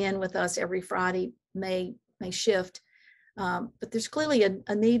Zooming in with us every Friday may shift. But there's clearly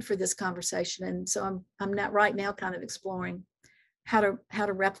a need for this conversation, and so I'm not right now kind of exploring how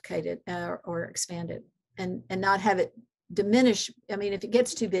to replicate it or expand it, and not have it diminish. I mean, if it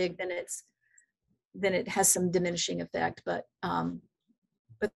gets too big, then it has some diminishing effect. But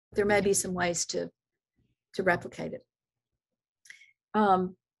there may be some ways to replicate it.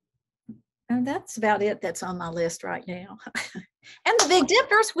 And that's about it. That's on my list right now. And the Big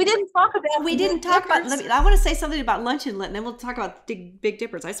Dippers, we didn't talk about. We didn't talk about. I want to say something about Lunch and Lit, and then we'll talk about Big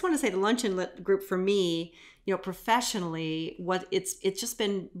Dippers. I just want to say the Lunch and Lit group for me, professionally, it's just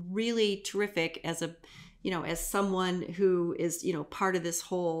been really terrific as as someone who is part of this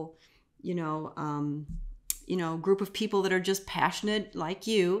whole group of people that are just passionate like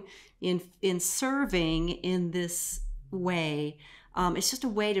you in serving in this way. It's just a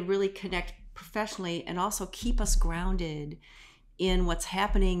way to really connect professionally and also keep us grounded in what's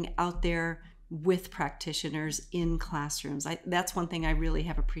happening out there with practitioners in classrooms. That's one thing I really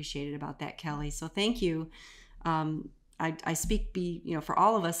have appreciated about that, Kelly. So thank you. I speak for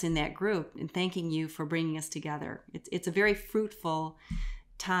all of us in that group and thanking you for bringing us together. It's a very fruitful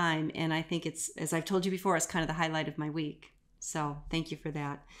time, and I think it's, as I've told you before, it's kind of the highlight of my week. So thank you for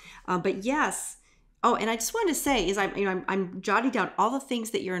that. But yes. Oh, and I just wanted to say, is I'm jotting down all the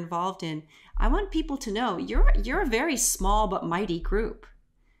things that you're involved in. I want people to know you're a very small but mighty group.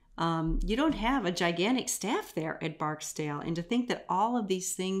 You don't have a gigantic staff there at Barksdale, and to think that all of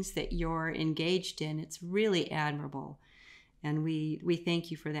these things that you're engaged in, it's really admirable. And we thank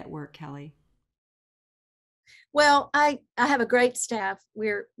you for that work, Kelly. Well, I have a great staff.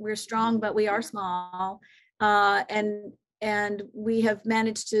 We're strong, but we are small, and we have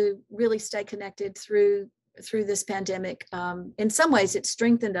managed to really stay connected through this pandemic. In some ways, it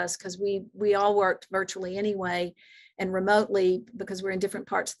strengthened us because we all worked virtually anyway and remotely because we're in different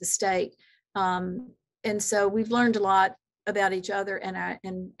parts of the state. And so we've learned a lot about each other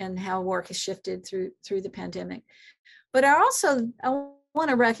and how work has shifted through the pandemic. But I want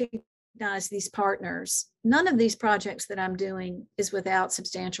to recognize these partners. None of these projects that I'm doing is without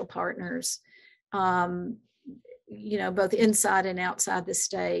substantial partners. Both inside and outside the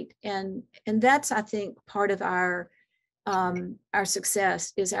state. And that's, I think, part of our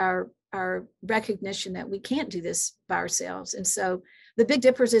success is our recognition that we can't do this by ourselves. And so the Big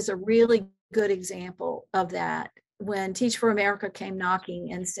Dippers is a really good example of that. When Teach for America came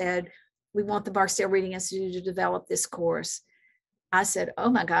knocking and said, we want the Barksdale Reading Institute to develop this course, I said, oh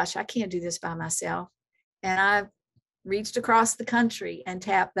my gosh, I can't do this by myself. And I reached across the country and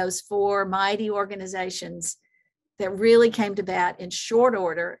tapped those 4 mighty organizations that really came to bat in short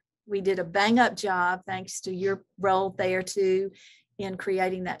order. We did a bang up job, thanks to your role there too, in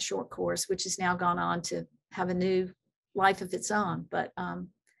creating that short course, which has now gone on to have a new life of its own. But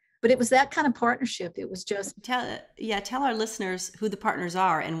it was that kind of partnership. It was just tell our listeners who the partners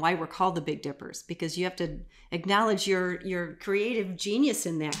are and why we're called the Big Dippers, because you have to acknowledge your creative genius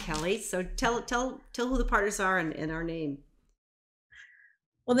in that, Kelly. So tell who the partners are and our name.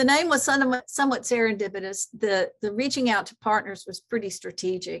 Well, the name was somewhat serendipitous. The reaching out to partners was pretty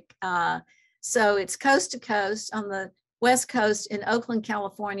strategic. So it's Coast to Coast. On the West Coast in Oakland,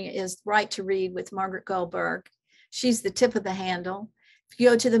 California, is Right to Read with Margaret Goldberg. She's the tip of the handle. If you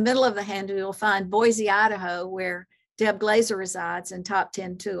go to the middle of the handle, you'll find Boise, Idaho, where Deb Glazer resides, and Top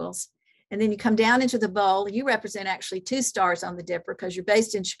 10 Tools. And then you come down into the bowl. You represent actually 2 stars on the Dipper because you're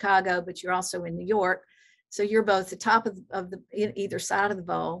based in Chicago, but you're also in New York. So you're both the top of the either side of the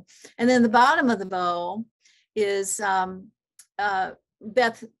bowl. And then the bottom of the bowl is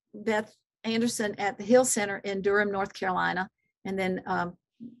Beth Anderson at the Hill Center in Durham, North Carolina. And then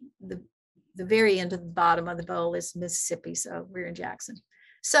the very end of the bottom of the bowl is Mississippi. So we're in Jackson.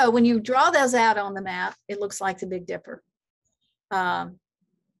 So when you draw those out on the map, it looks like the Big Dipper. And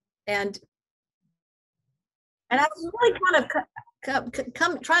I was really kind of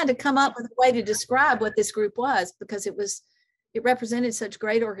trying to come up with a way to describe what this group was, because it represented such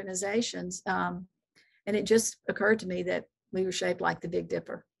great organizations. And it just occurred to me that we were shaped like the Big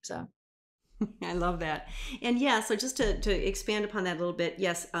Dipper. So I love that. And so just to expand upon that a little bit,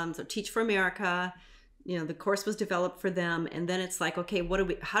 yes. So Teach for America, the course was developed for them. And then it's like, okay,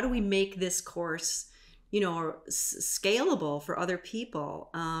 how do we make this course, scalable for other people?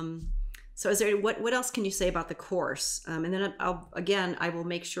 So is there, what else can you say about the course? And then I will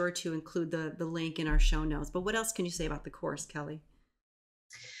make sure to include the link in our show notes. But what else can you say about the course, Kelly?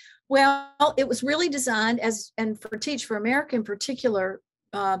 Well, it was really designed and for Teach for America in particular,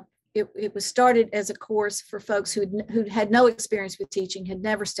 it was started as a course for folks who had no experience with teaching, had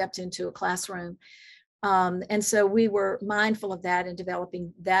never stepped into a classroom. And so we were mindful of that in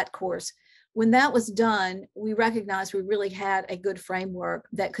developing that course. When that was done, we recognized we really had a good framework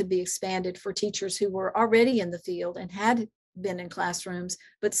that could be expanded for teachers who were already in the field and had been in classrooms,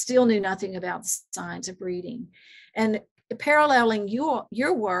 but still knew nothing about the science of reading. And paralleling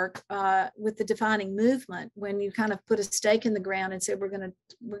your work with the defining movement, when you kind of put a stake in the ground and said, we're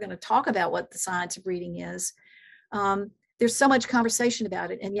going to talk about what the science of reading is. There's so much conversation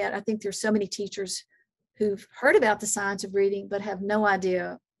about it. And yet I think there's so many teachers who've heard about the science of reading, but have no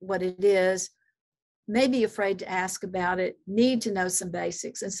idea what it is, may be afraid to ask about it, need to know some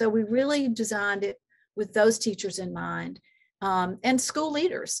basics. And so we really designed it with those teachers in mind, and school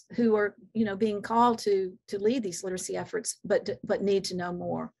leaders who are, being called to lead these literacy efforts, but need to know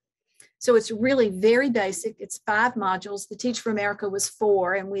more. So it's really very basic. It's 5 modules. The Teach for America was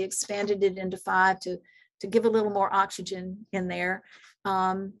 4, and we expanded it into 5 to give a little more oxygen in there.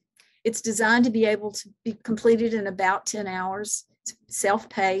 It's designed to be able to be completed in about 10 hours. It's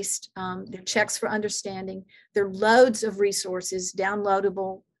self-paced. There are checks for understanding. There are loads of resources,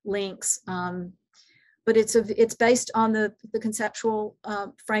 downloadable links, but it's based on the conceptual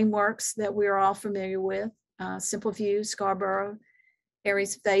frameworks that we're all familiar with: Simple View, Scarborough,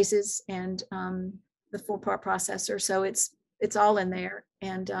 Aries Phases, and the 4-part processor. So it's all in there,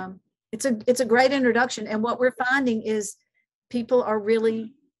 and it's a great introduction. And what we're finding is people are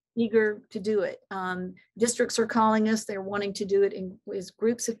really eager to do it. Districts are calling us. They're wanting to do it with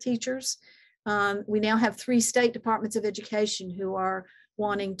groups of teachers. We now have 3 state departments of education who are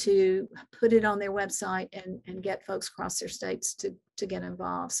wanting to put it on their website and get folks across their states to get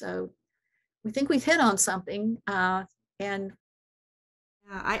involved. So we think we've hit on something. And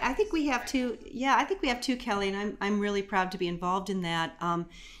I think we have too. Yeah, I think we have too, Kelly, and I'm really proud to be involved in that.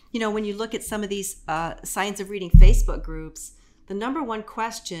 When you look at some of these Science of Reading Facebook groups, the number one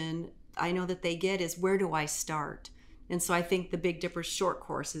question I know that they get is, where do I start? And so I think the Big Dipper short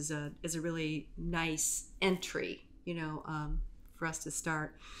course is a really nice entry, for us to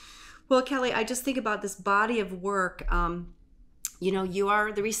start. Well, Kelly, I just think about this body of work. You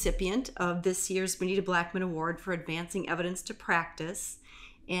are the recipient of this year's Benita Blackman Award for Advancing Evidence to Practice.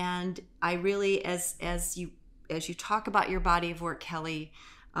 And I really, as you talk about your body of work, Kelly,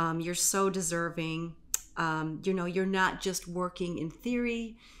 you're so deserving. You're not just working in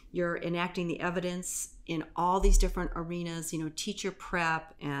theory, you're enacting the evidence in all these different arenas, teacher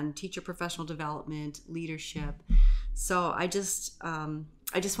prep and teacher professional development, leadership. So I just want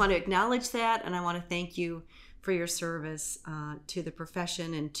to acknowledge that, and I want to thank you for your service to the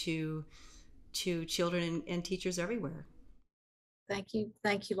profession and to children and teachers everywhere. Thank you,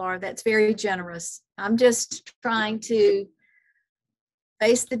 Laura. That's very generous. I'm just trying to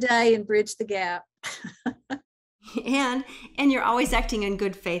face the day and bridge the gap. and you're always acting in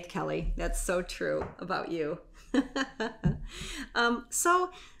good faith, Kelly. That's so true about you.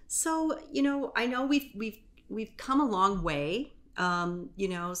 So I know we've come a long way,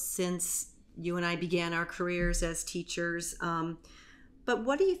 since you and I began our careers as teachers. But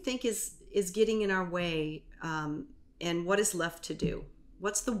what do you think is getting in our way, and what is left to do?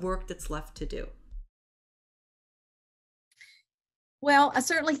 What's the work that's left to do? Well, I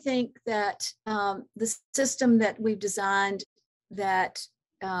certainly think that the system that we've designed that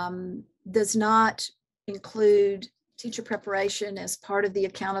does not include teacher preparation as part of the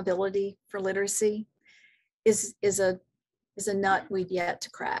accountability for literacy is a nut we've yet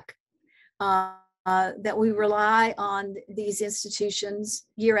to crack. That we rely on these institutions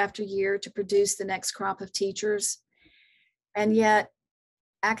year after year to produce the next crop of teachers, and yet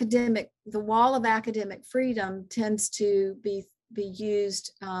the wall of academic freedom tends to be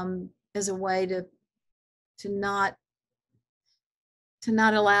used as a way to not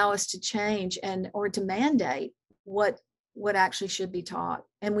allow us to change or to mandate what actually should be taught.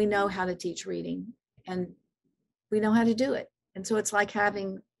 And we know how to teach reading, and we know how to do it. And so it's like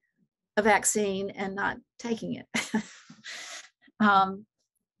having a vaccine and not taking it. And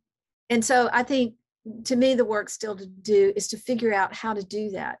so I think, to me, the work still to do is to figure out how to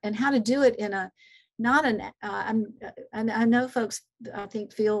do that, and how to do it in a I know folks, I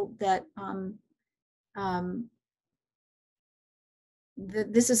think, feel that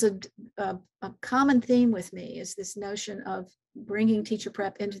this is a common theme with me, is this notion of bringing teacher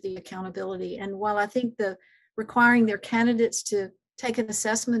prep into the accountability. And while I think the requiring their candidates to take an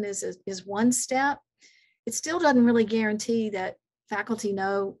assessment is one step, it still doesn't really guarantee that faculty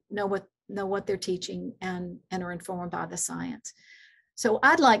know what they're teaching and are informed by the science. So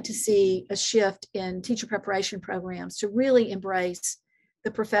I'd like to see a shift in teacher preparation programs to really embrace the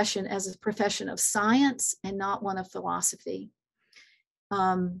profession as a profession of science and not one of philosophy.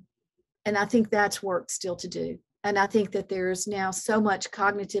 And I think that's work still to do. And I think that there's now so much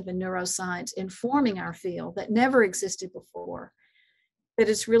cognitive and neuroscience informing our field that never existed before, that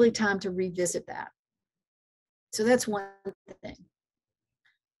it's really time to revisit that. So that's one thing.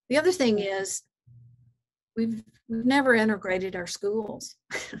 The other thing is we've never integrated our schools.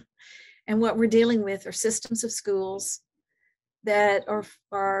 And what we're dealing with are systems of schools that are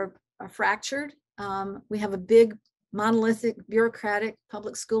fractured. We have a big monolithic bureaucratic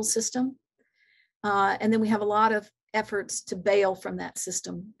public school system. And then we have a lot of efforts to bail from that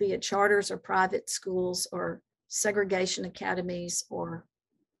system, be it charters or private schools or segregation academies or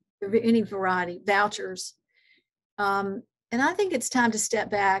any variety, vouchers. And I think it's time to step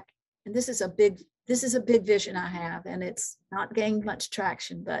back. And this is a big vision I have, and it's not gained much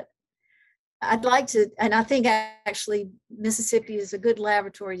traction, but I'd like to, and I think actually Mississippi is a good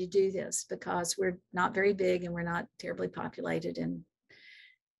laboratory to do this because we're not very big and we're not terribly populated. And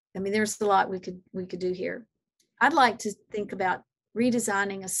I mean, there's a lot we could do here. I'd like to think about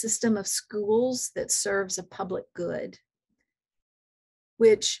redesigning a system of schools that serves a public good,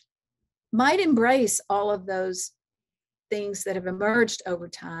 which might embrace all of those things that have emerged over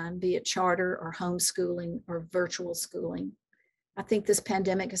time, be it charter or homeschooling or virtual schooling. I think this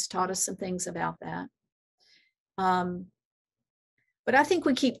pandemic has taught us some things about that. But I think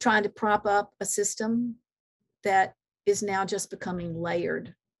we keep trying to prop up a system that is now just becoming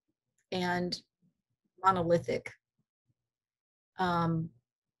layered and monolithic. And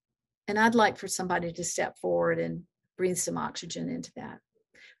I'd like for somebody to step forward and breathe some oxygen into that.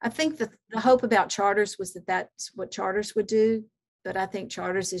 I think the hope about charters was that that's what charters would do, but I think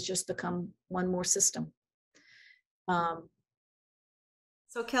charters has just become one more system.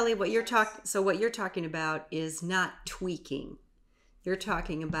 So Kelly, what you're talking about is not tweaking. You're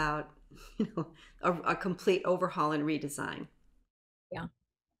talking about, a complete overhaul and redesign. Yeah.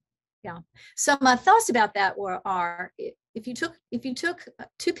 So my thoughts about that are if you took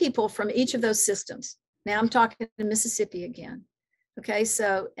two people from each of those systems. Now I'm talking to Mississippi again. Okay,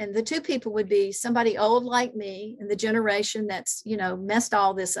 so, and the two people would be somebody old like me and the generation that's, messed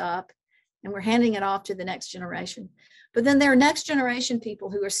all this up, and we're handing it off to the next generation. But then there are next generation people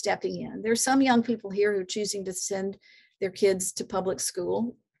who are stepping in. There's some young people here who are choosing to send their kids to public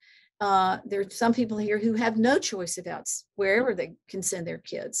school. There's some people here who have no choice about wherever they can send their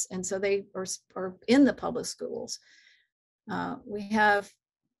kids. And so they are in the public schools. We have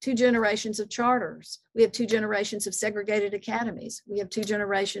two generations of charters. We have two generations of segregated academies. We have two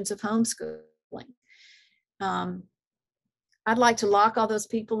generations of homeschooling. I'd like to lock all those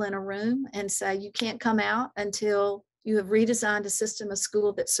people in a room and say, you can't come out until you have redesigned a system of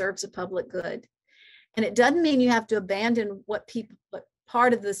school that serves a public good. And it doesn't mean you have to abandon what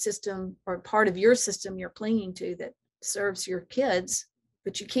part of the system or part of your system you're clinging to that serves your kids,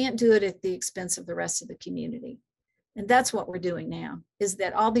 but you can't do it at the expense of the rest of the community. And that's what we're doing now, is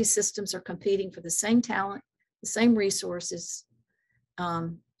that all these systems are competing for the same talent, the same resources.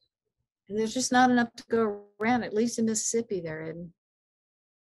 And there's just not enough to go around, at least in Mississippi there isn't.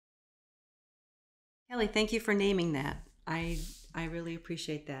 Kelly, thank you for naming that. I really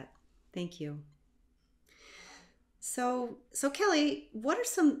appreciate that. Thank you. So Kelly,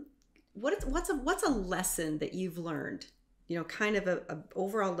 what's a lesson that you've learned? Kind of a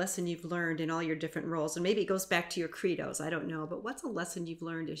overall lesson you've learned in all your different roles, and maybe it goes back to your credos. I don't know, but what's a lesson you've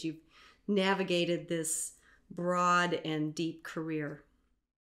learned as you've navigated this broad and deep career?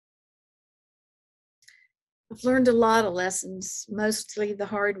 I've learned a lot of lessons, mostly the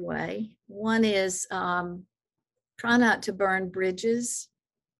hard way. One is try not to burn bridges.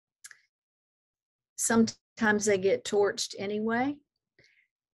 Sometimes they get torched anyway,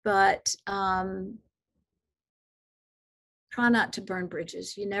 but try not to burn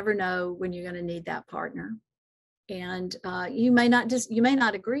bridges. You never know when you're going to need that partner. And you may not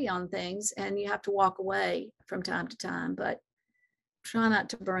agree on things, and you have to walk away from time to time, but try not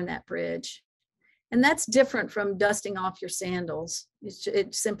to burn that bridge. And that's different from dusting off your sandals.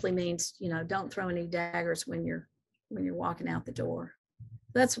 It simply means, don't throw any daggers when you're walking out the door.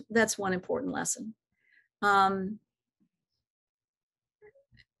 That's one important lesson.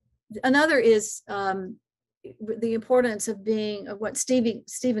 Another is the importance of being what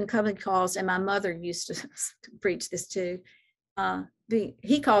Stephen Covey calls, and my mother used to preach this too.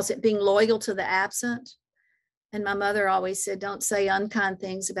 He calls it being loyal to the absent. And my mother always said, don't say unkind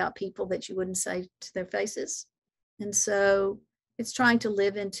things about people that you wouldn't say to their faces. And so it's trying to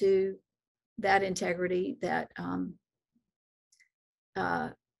live into that integrity, that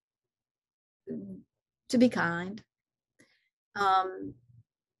to be kind.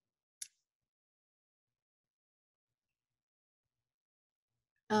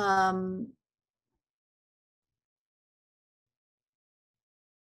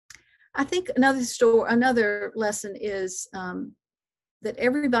 I think another lesson is that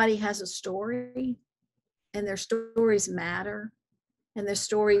everybody has a story, and their stories matter, and their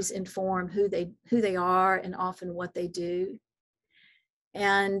stories inform who they are and often what they do.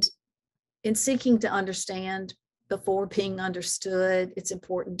 And in seeking to understand before being understood, it's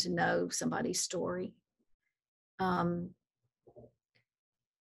important to know somebody's story.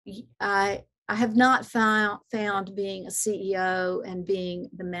 I have not found being a CEO and being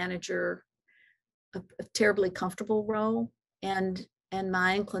the manager a terribly comfortable role, and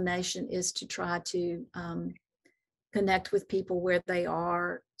my inclination is to try to connect with people where they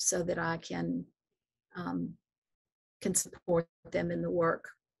are so that I can support them in the work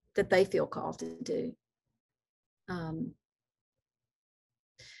that they feel called to do.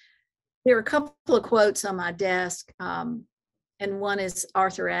 There are a couple of quotes on my desk, and one is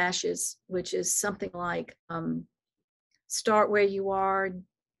Arthur Ashe's, which is something like, start where you are,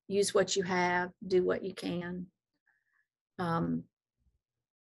 use what you have, do what you can.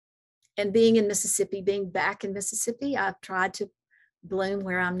 And being back in Mississippi, I've tried to bloom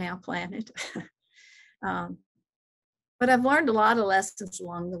where I'm now planted. But I've learned a lot of lessons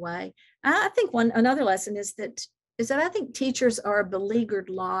along the way. I think another lesson is that I think teachers are a beleaguered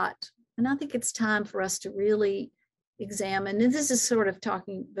lot. And I think it's time for us to really examine, and this is sort of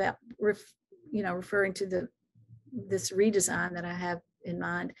talking about, referring to this redesign that I have in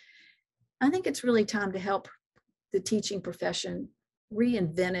mind. I think it's really time to help the teaching profession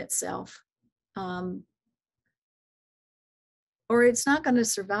reinvent itself, or it's not going to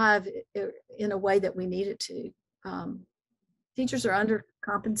survive in a way that we need it to. Teachers are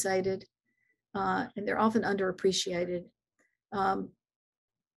undercompensated, and they're often underappreciated.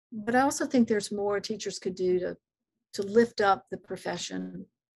 But I also think there's more teachers could do to lift up the profession,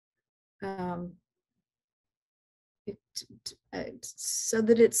 so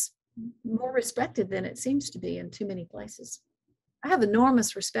that it's more respected than it seems to be in too many places. I have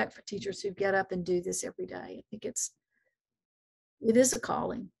enormous respect for teachers who get up and do this every day. I think it is a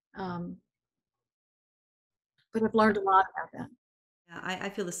calling. But I've learned a lot about that. Yeah, I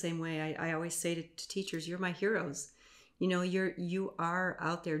feel the same way. I always say to teachers, you're my heroes. You are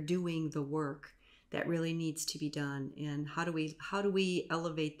out there doing the work that really needs to be done. And how do we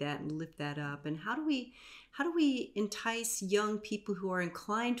elevate that and lift that up? And how do we entice young people who are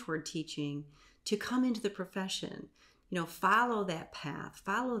inclined toward teaching to come into the profession? Follow that path,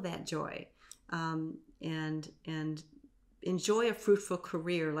 follow that joy, and enjoy a fruitful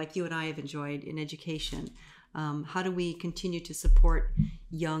career like you and I have enjoyed in education. How do we continue to support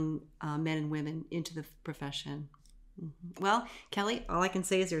young men and women into the profession? Mm-hmm. Well, Kelly, all I can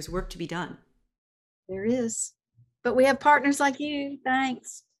say is there's work to be done. There is, but we have partners like you.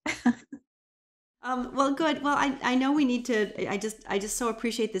 Thanks. Well, good. Well, I know we need to, I just so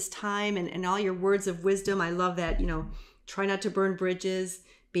appreciate this time and all your words of wisdom. I love that, try not to burn bridges,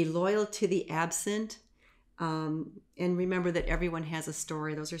 be loyal to the absent, and remember that everyone has a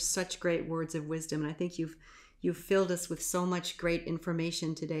story. Those are such great words of wisdom. And I think you've filled us with so much great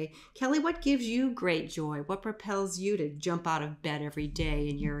information today. Kelly, what gives you great joy? What propels you to jump out of bed every day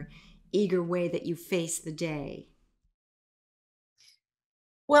in your eager way that you face the day?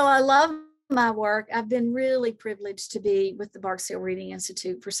 Well, I love my work. I've been really privileged to be with the Barksdale Reading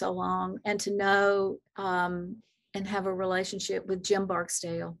Institute for so long, and to know and have a relationship with Jim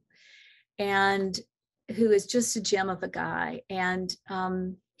Barksdale, and who is just a gem of a guy. And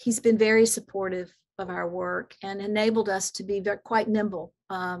he's been very supportive of our work and enabled us to be quite nimble,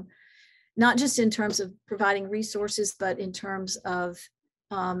 not just in terms of providing resources, but in terms of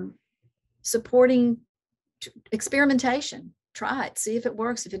supporting experimentation. Try it, see if it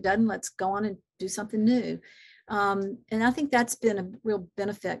works. If it doesn't, let's go on and do something new. And I think that's been a real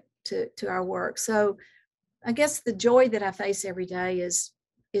benefit to our work. So I guess the joy that I face every day is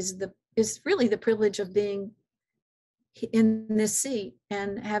really the privilege of being in this seat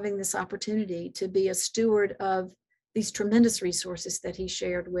and having this opportunity to be a steward of these tremendous resources that he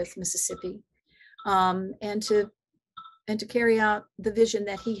shared with Mississippi, and to carry out the vision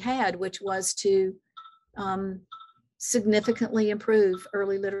that he had, which was to significantly improve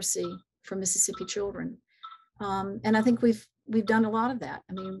early literacy for Mississippi children. And I think we've done a lot of that.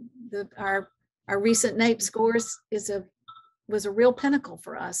 I mean, our recent NAEP scores was a real pinnacle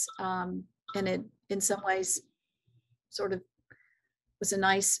for us, and it in some ways sort of was a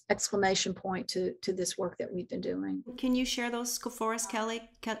nice exclamation point to this work that we've been doing. Can you share those for us, Kelly?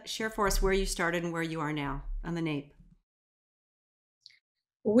 Share for us where you started and where you are now on the NAEP.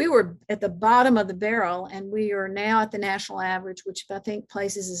 We were at the bottom of the barrel, and we are now at the national average, which I think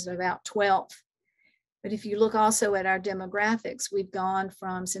places us at about 12th. But if you look also at our demographics, we've gone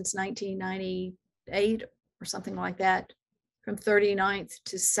from, since 1998 or something like that, from 39th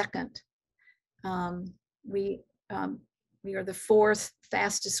to 2nd. We are the 4th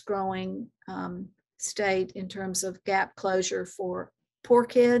fastest growing state in terms of gap closure for poor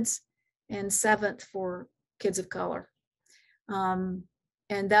kids, and 7th for kids of color. And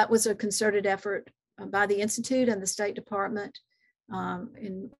that was a concerted effort by the Institute and the State Department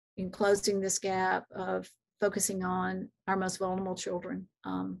in closing this gap of focusing on our most vulnerable children.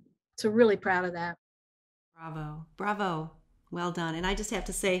 So really proud of that. Bravo, bravo, well done. And I just have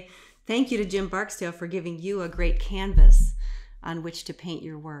to say thank you to Jim Barksdale for giving you a great canvas on which to paint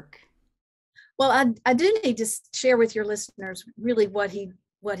your work. Well, I do need to share with your listeners really what he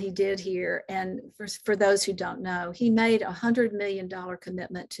did here. And for those who don't know, he made a $100 million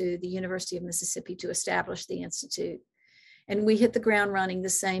commitment to the University of Mississippi to establish the Institute. And we hit the ground running the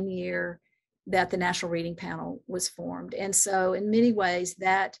same year that the National Reading Panel was formed. And so in many ways,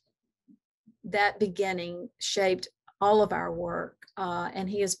 that beginning shaped all of our work. And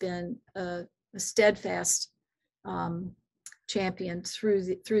he has been a steadfast champion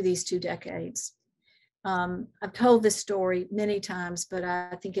through these 2 decades. I've told this story many times, but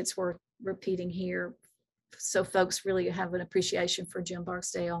I think it's worth repeating here so folks really have an appreciation for Jim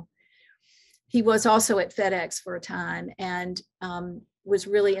Barksdale. He was also at FedEx for a time and was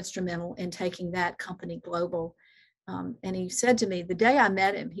really instrumental in taking that company global. And he said to me, the day I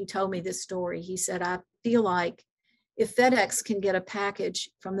met him, he told me this story. He said, I feel like if FedEx can get a package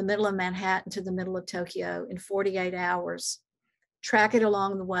from the middle of Manhattan to the middle of Tokyo in 48 hours, track it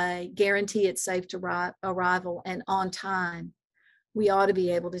along the way, guarantee it's safe to arrival and on time, we ought to be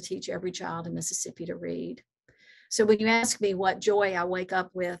able to teach every child in Mississippi to read. So when you ask me what joy I wake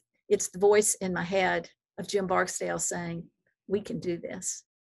up with, it's the voice in my head of Jim Barksdale saying, we can do this.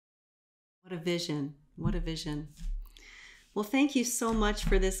 What a vision. What a vision. Well, thank you so much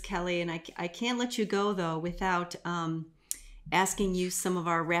for this, Kelly. And I can't let you go, though, without asking you some of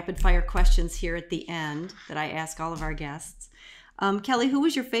our rapid fire questions here at the end that I ask all of our guests. Kelly, who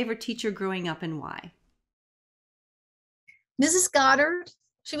was your favorite teacher growing up and why? Mrs. Goddard.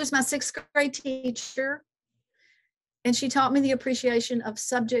 She was my 6th grade teacher. And she taught me the appreciation of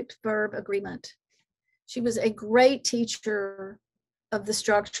subject-verb agreement. She was a great teacher of the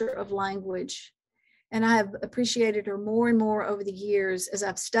structure of language. And I have appreciated her more and more over the years as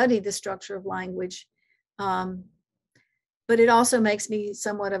I've studied the structure of language. But it also makes me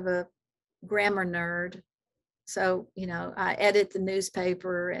somewhat of a grammar nerd. So, I edit the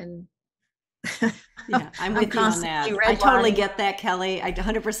newspaper and yeah, I'm with you on that. I totally get that, Kelly. I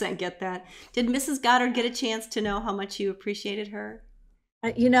 100% get that. Did Mrs. Goddard get a chance to know how much you appreciated her?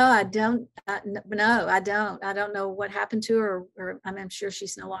 I don't. No, I don't. I don't know what happened to her, or I'm sure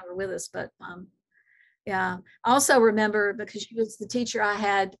she's no longer with us. But yeah, I also remember because she was the teacher I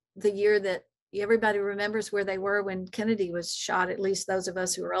had the year that everybody remembers where they were when Kennedy was shot. At least those of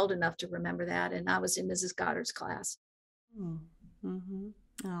us who are old enough to remember that. And I was in Mrs. Goddard's class. Mm-hmm.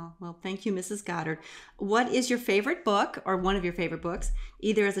 Oh, well, thank you, Mrs. Goddard. What is your favorite book or one of your favorite books,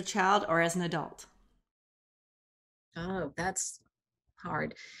 either as a child or as an adult? Oh, that's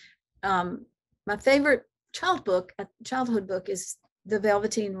hard. My favorite childhood book is The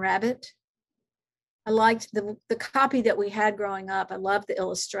Velveteen Rabbit. I liked the copy that we had growing up. I loved the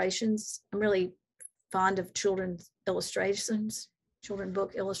illustrations. I'm really fond of children's illustrations, children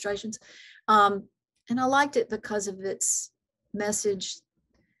book illustrations. And I liked it because of its message.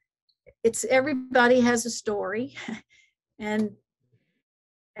 It's everybody has a story and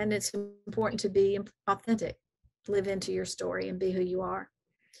it's important to be authentic, live into your story and be who you are.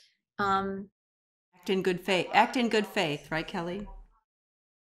 Act in good faith, right, Kelly?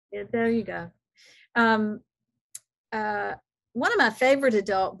 Yeah, there you go. One of my favorite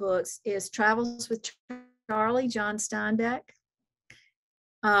adult books is Travels with Charlie, John Steinbeck,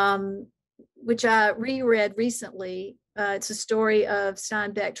 which I reread recently. It's a story of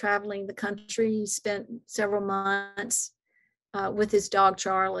Steinbeck traveling the country. He spent several months with his dog,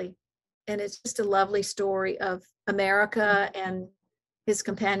 Charlie. And it's just a lovely story of America and his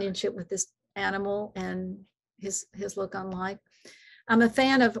companionship with this animal and his look on life. I'm a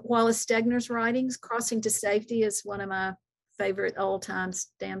fan of Wallace Stegner's writings. Crossing to Safety is one of my favorite old-time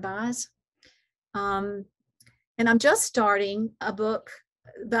standbys. And I'm just starting a book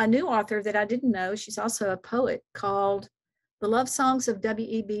by a new author that I didn't know. She's also a poet, called The Love Songs of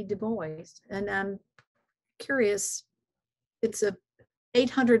W.E.B. Du Bois. And I'm curious, it's a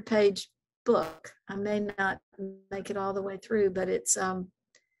 800-page book. I may not make it all the way through, but it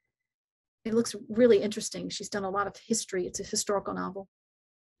looks really interesting. She's done a lot of history. It's a historical novel.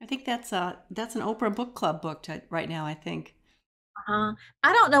 I think that's an Oprah Book Club book right now, I think. I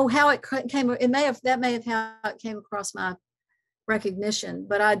don't know how it came. That may have how it came across my recognition,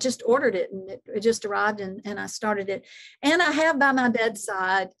 but I just ordered it and it just arrived and I started it. And I have by my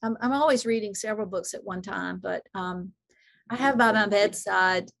bedside, I'm always reading several books at one time, but I have by my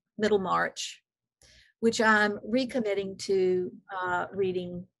bedside Middlemarch, which I'm recommitting to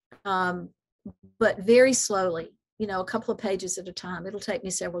reading, but very slowly, a couple of pages at a time. It'll take me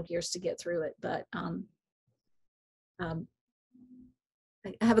several years to get through it, but I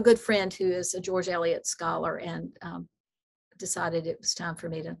have a good friend who is a George Eliot scholar and decided it was time for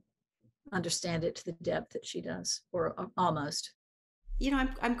me to understand it to the depth that she does, or almost.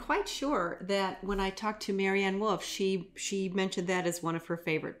 I'm quite sure that when I talked to Marianne Wolf, she mentioned that as one of her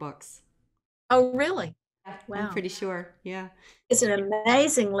favorite books. Oh, really? Wow. I'm pretty sure. Yeah. It's an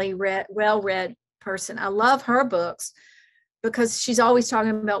amazingly well-read person. I love her books because she's always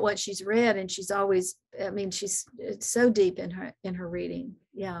talking about what she's read, and she's always, it's so deep in her reading.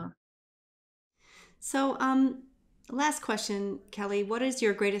 Yeah. So, last question, Kelly, what is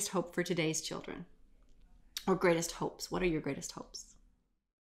your greatest hope for today's children? Or greatest hopes? What are your greatest hopes?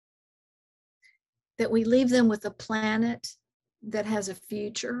 That we leave them with a planet that has a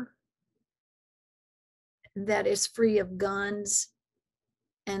future, that is free of guns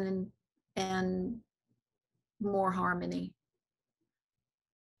and more harmony.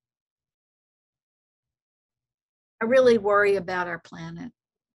 I really worry about our planet.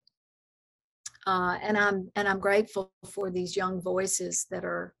 And I'm grateful for these young voices that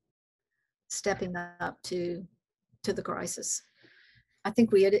are stepping up to the crisis. I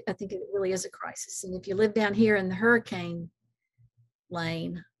think it really is a crisis. And if you live down here in the hurricane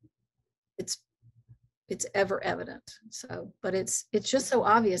lane, it's ever evident. So, but it's just so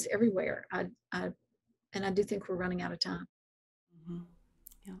obvious everywhere. And I do think we're running out of time. Mm-hmm.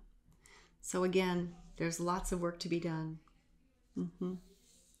 Yeah. So again, there's lots of work to be done. Mm-hmm.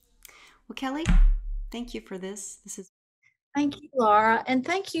 Well, Kelly, thank you for this. Thank you, Laura. And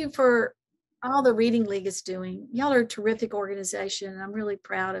thank you for all the Reading League is doing. Y'all are a terrific organization. And I'm really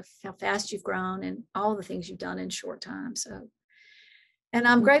proud of how fast you've grown and all the things you've done in short time. So, and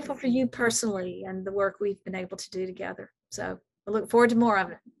I'm grateful for you personally and the work we've been able to do together. So I look forward to more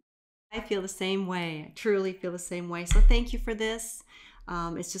of it. I feel the same way. I truly feel the same way. So thank you for this.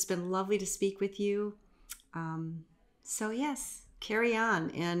 It's just been lovely to speak with you. So yes, carry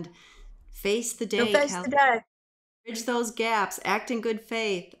on and face the day. Face the day. Bridge those gaps, act in good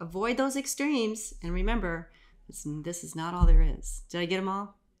faith, avoid those extremes, and remember, this is not all there is. Did I get them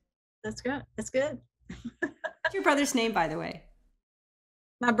all? That's good. That's good. What's your brother's name, by the way?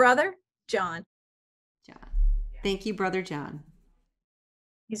 My brother, John. John. Thank you, Brother John.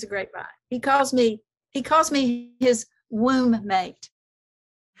 He's a great guy. He calls me his womb mate.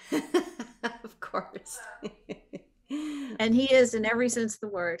 Of course. And he is in every sense of the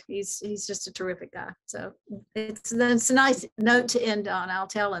word. He's just a terrific guy. So it's a nice note to end on. I'll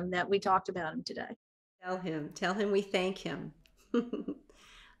tell him that we talked about him today. Tell him we thank him.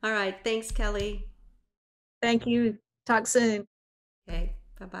 All right. Thanks, Kelly. Thank you. Talk soon. Okay.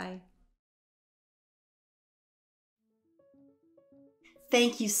 Bye-bye.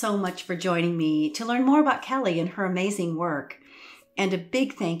 Thank you so much for joining me to learn more about Kelly and her amazing work. And a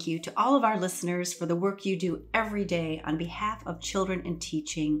big thank you to all of our listeners for the work you do every day on behalf of children and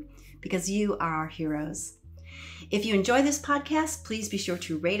teaching, because you are our heroes. If you enjoy this podcast, please be sure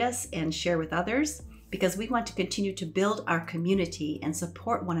to rate us and share with others, because we want to continue to build our community and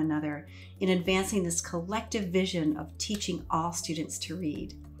support one another in advancing this collective vision of teaching all students to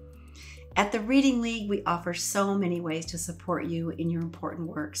read. At the Reading League, we offer so many ways to support you in your important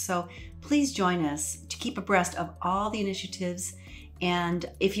work. So please join us to keep abreast of all the initiatives. And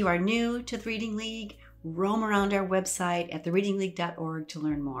if you are new to the Reading League, roam around our website at thereadingleague.org to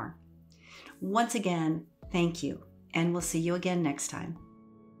learn more. Once again, thank you, and we'll see you again next time.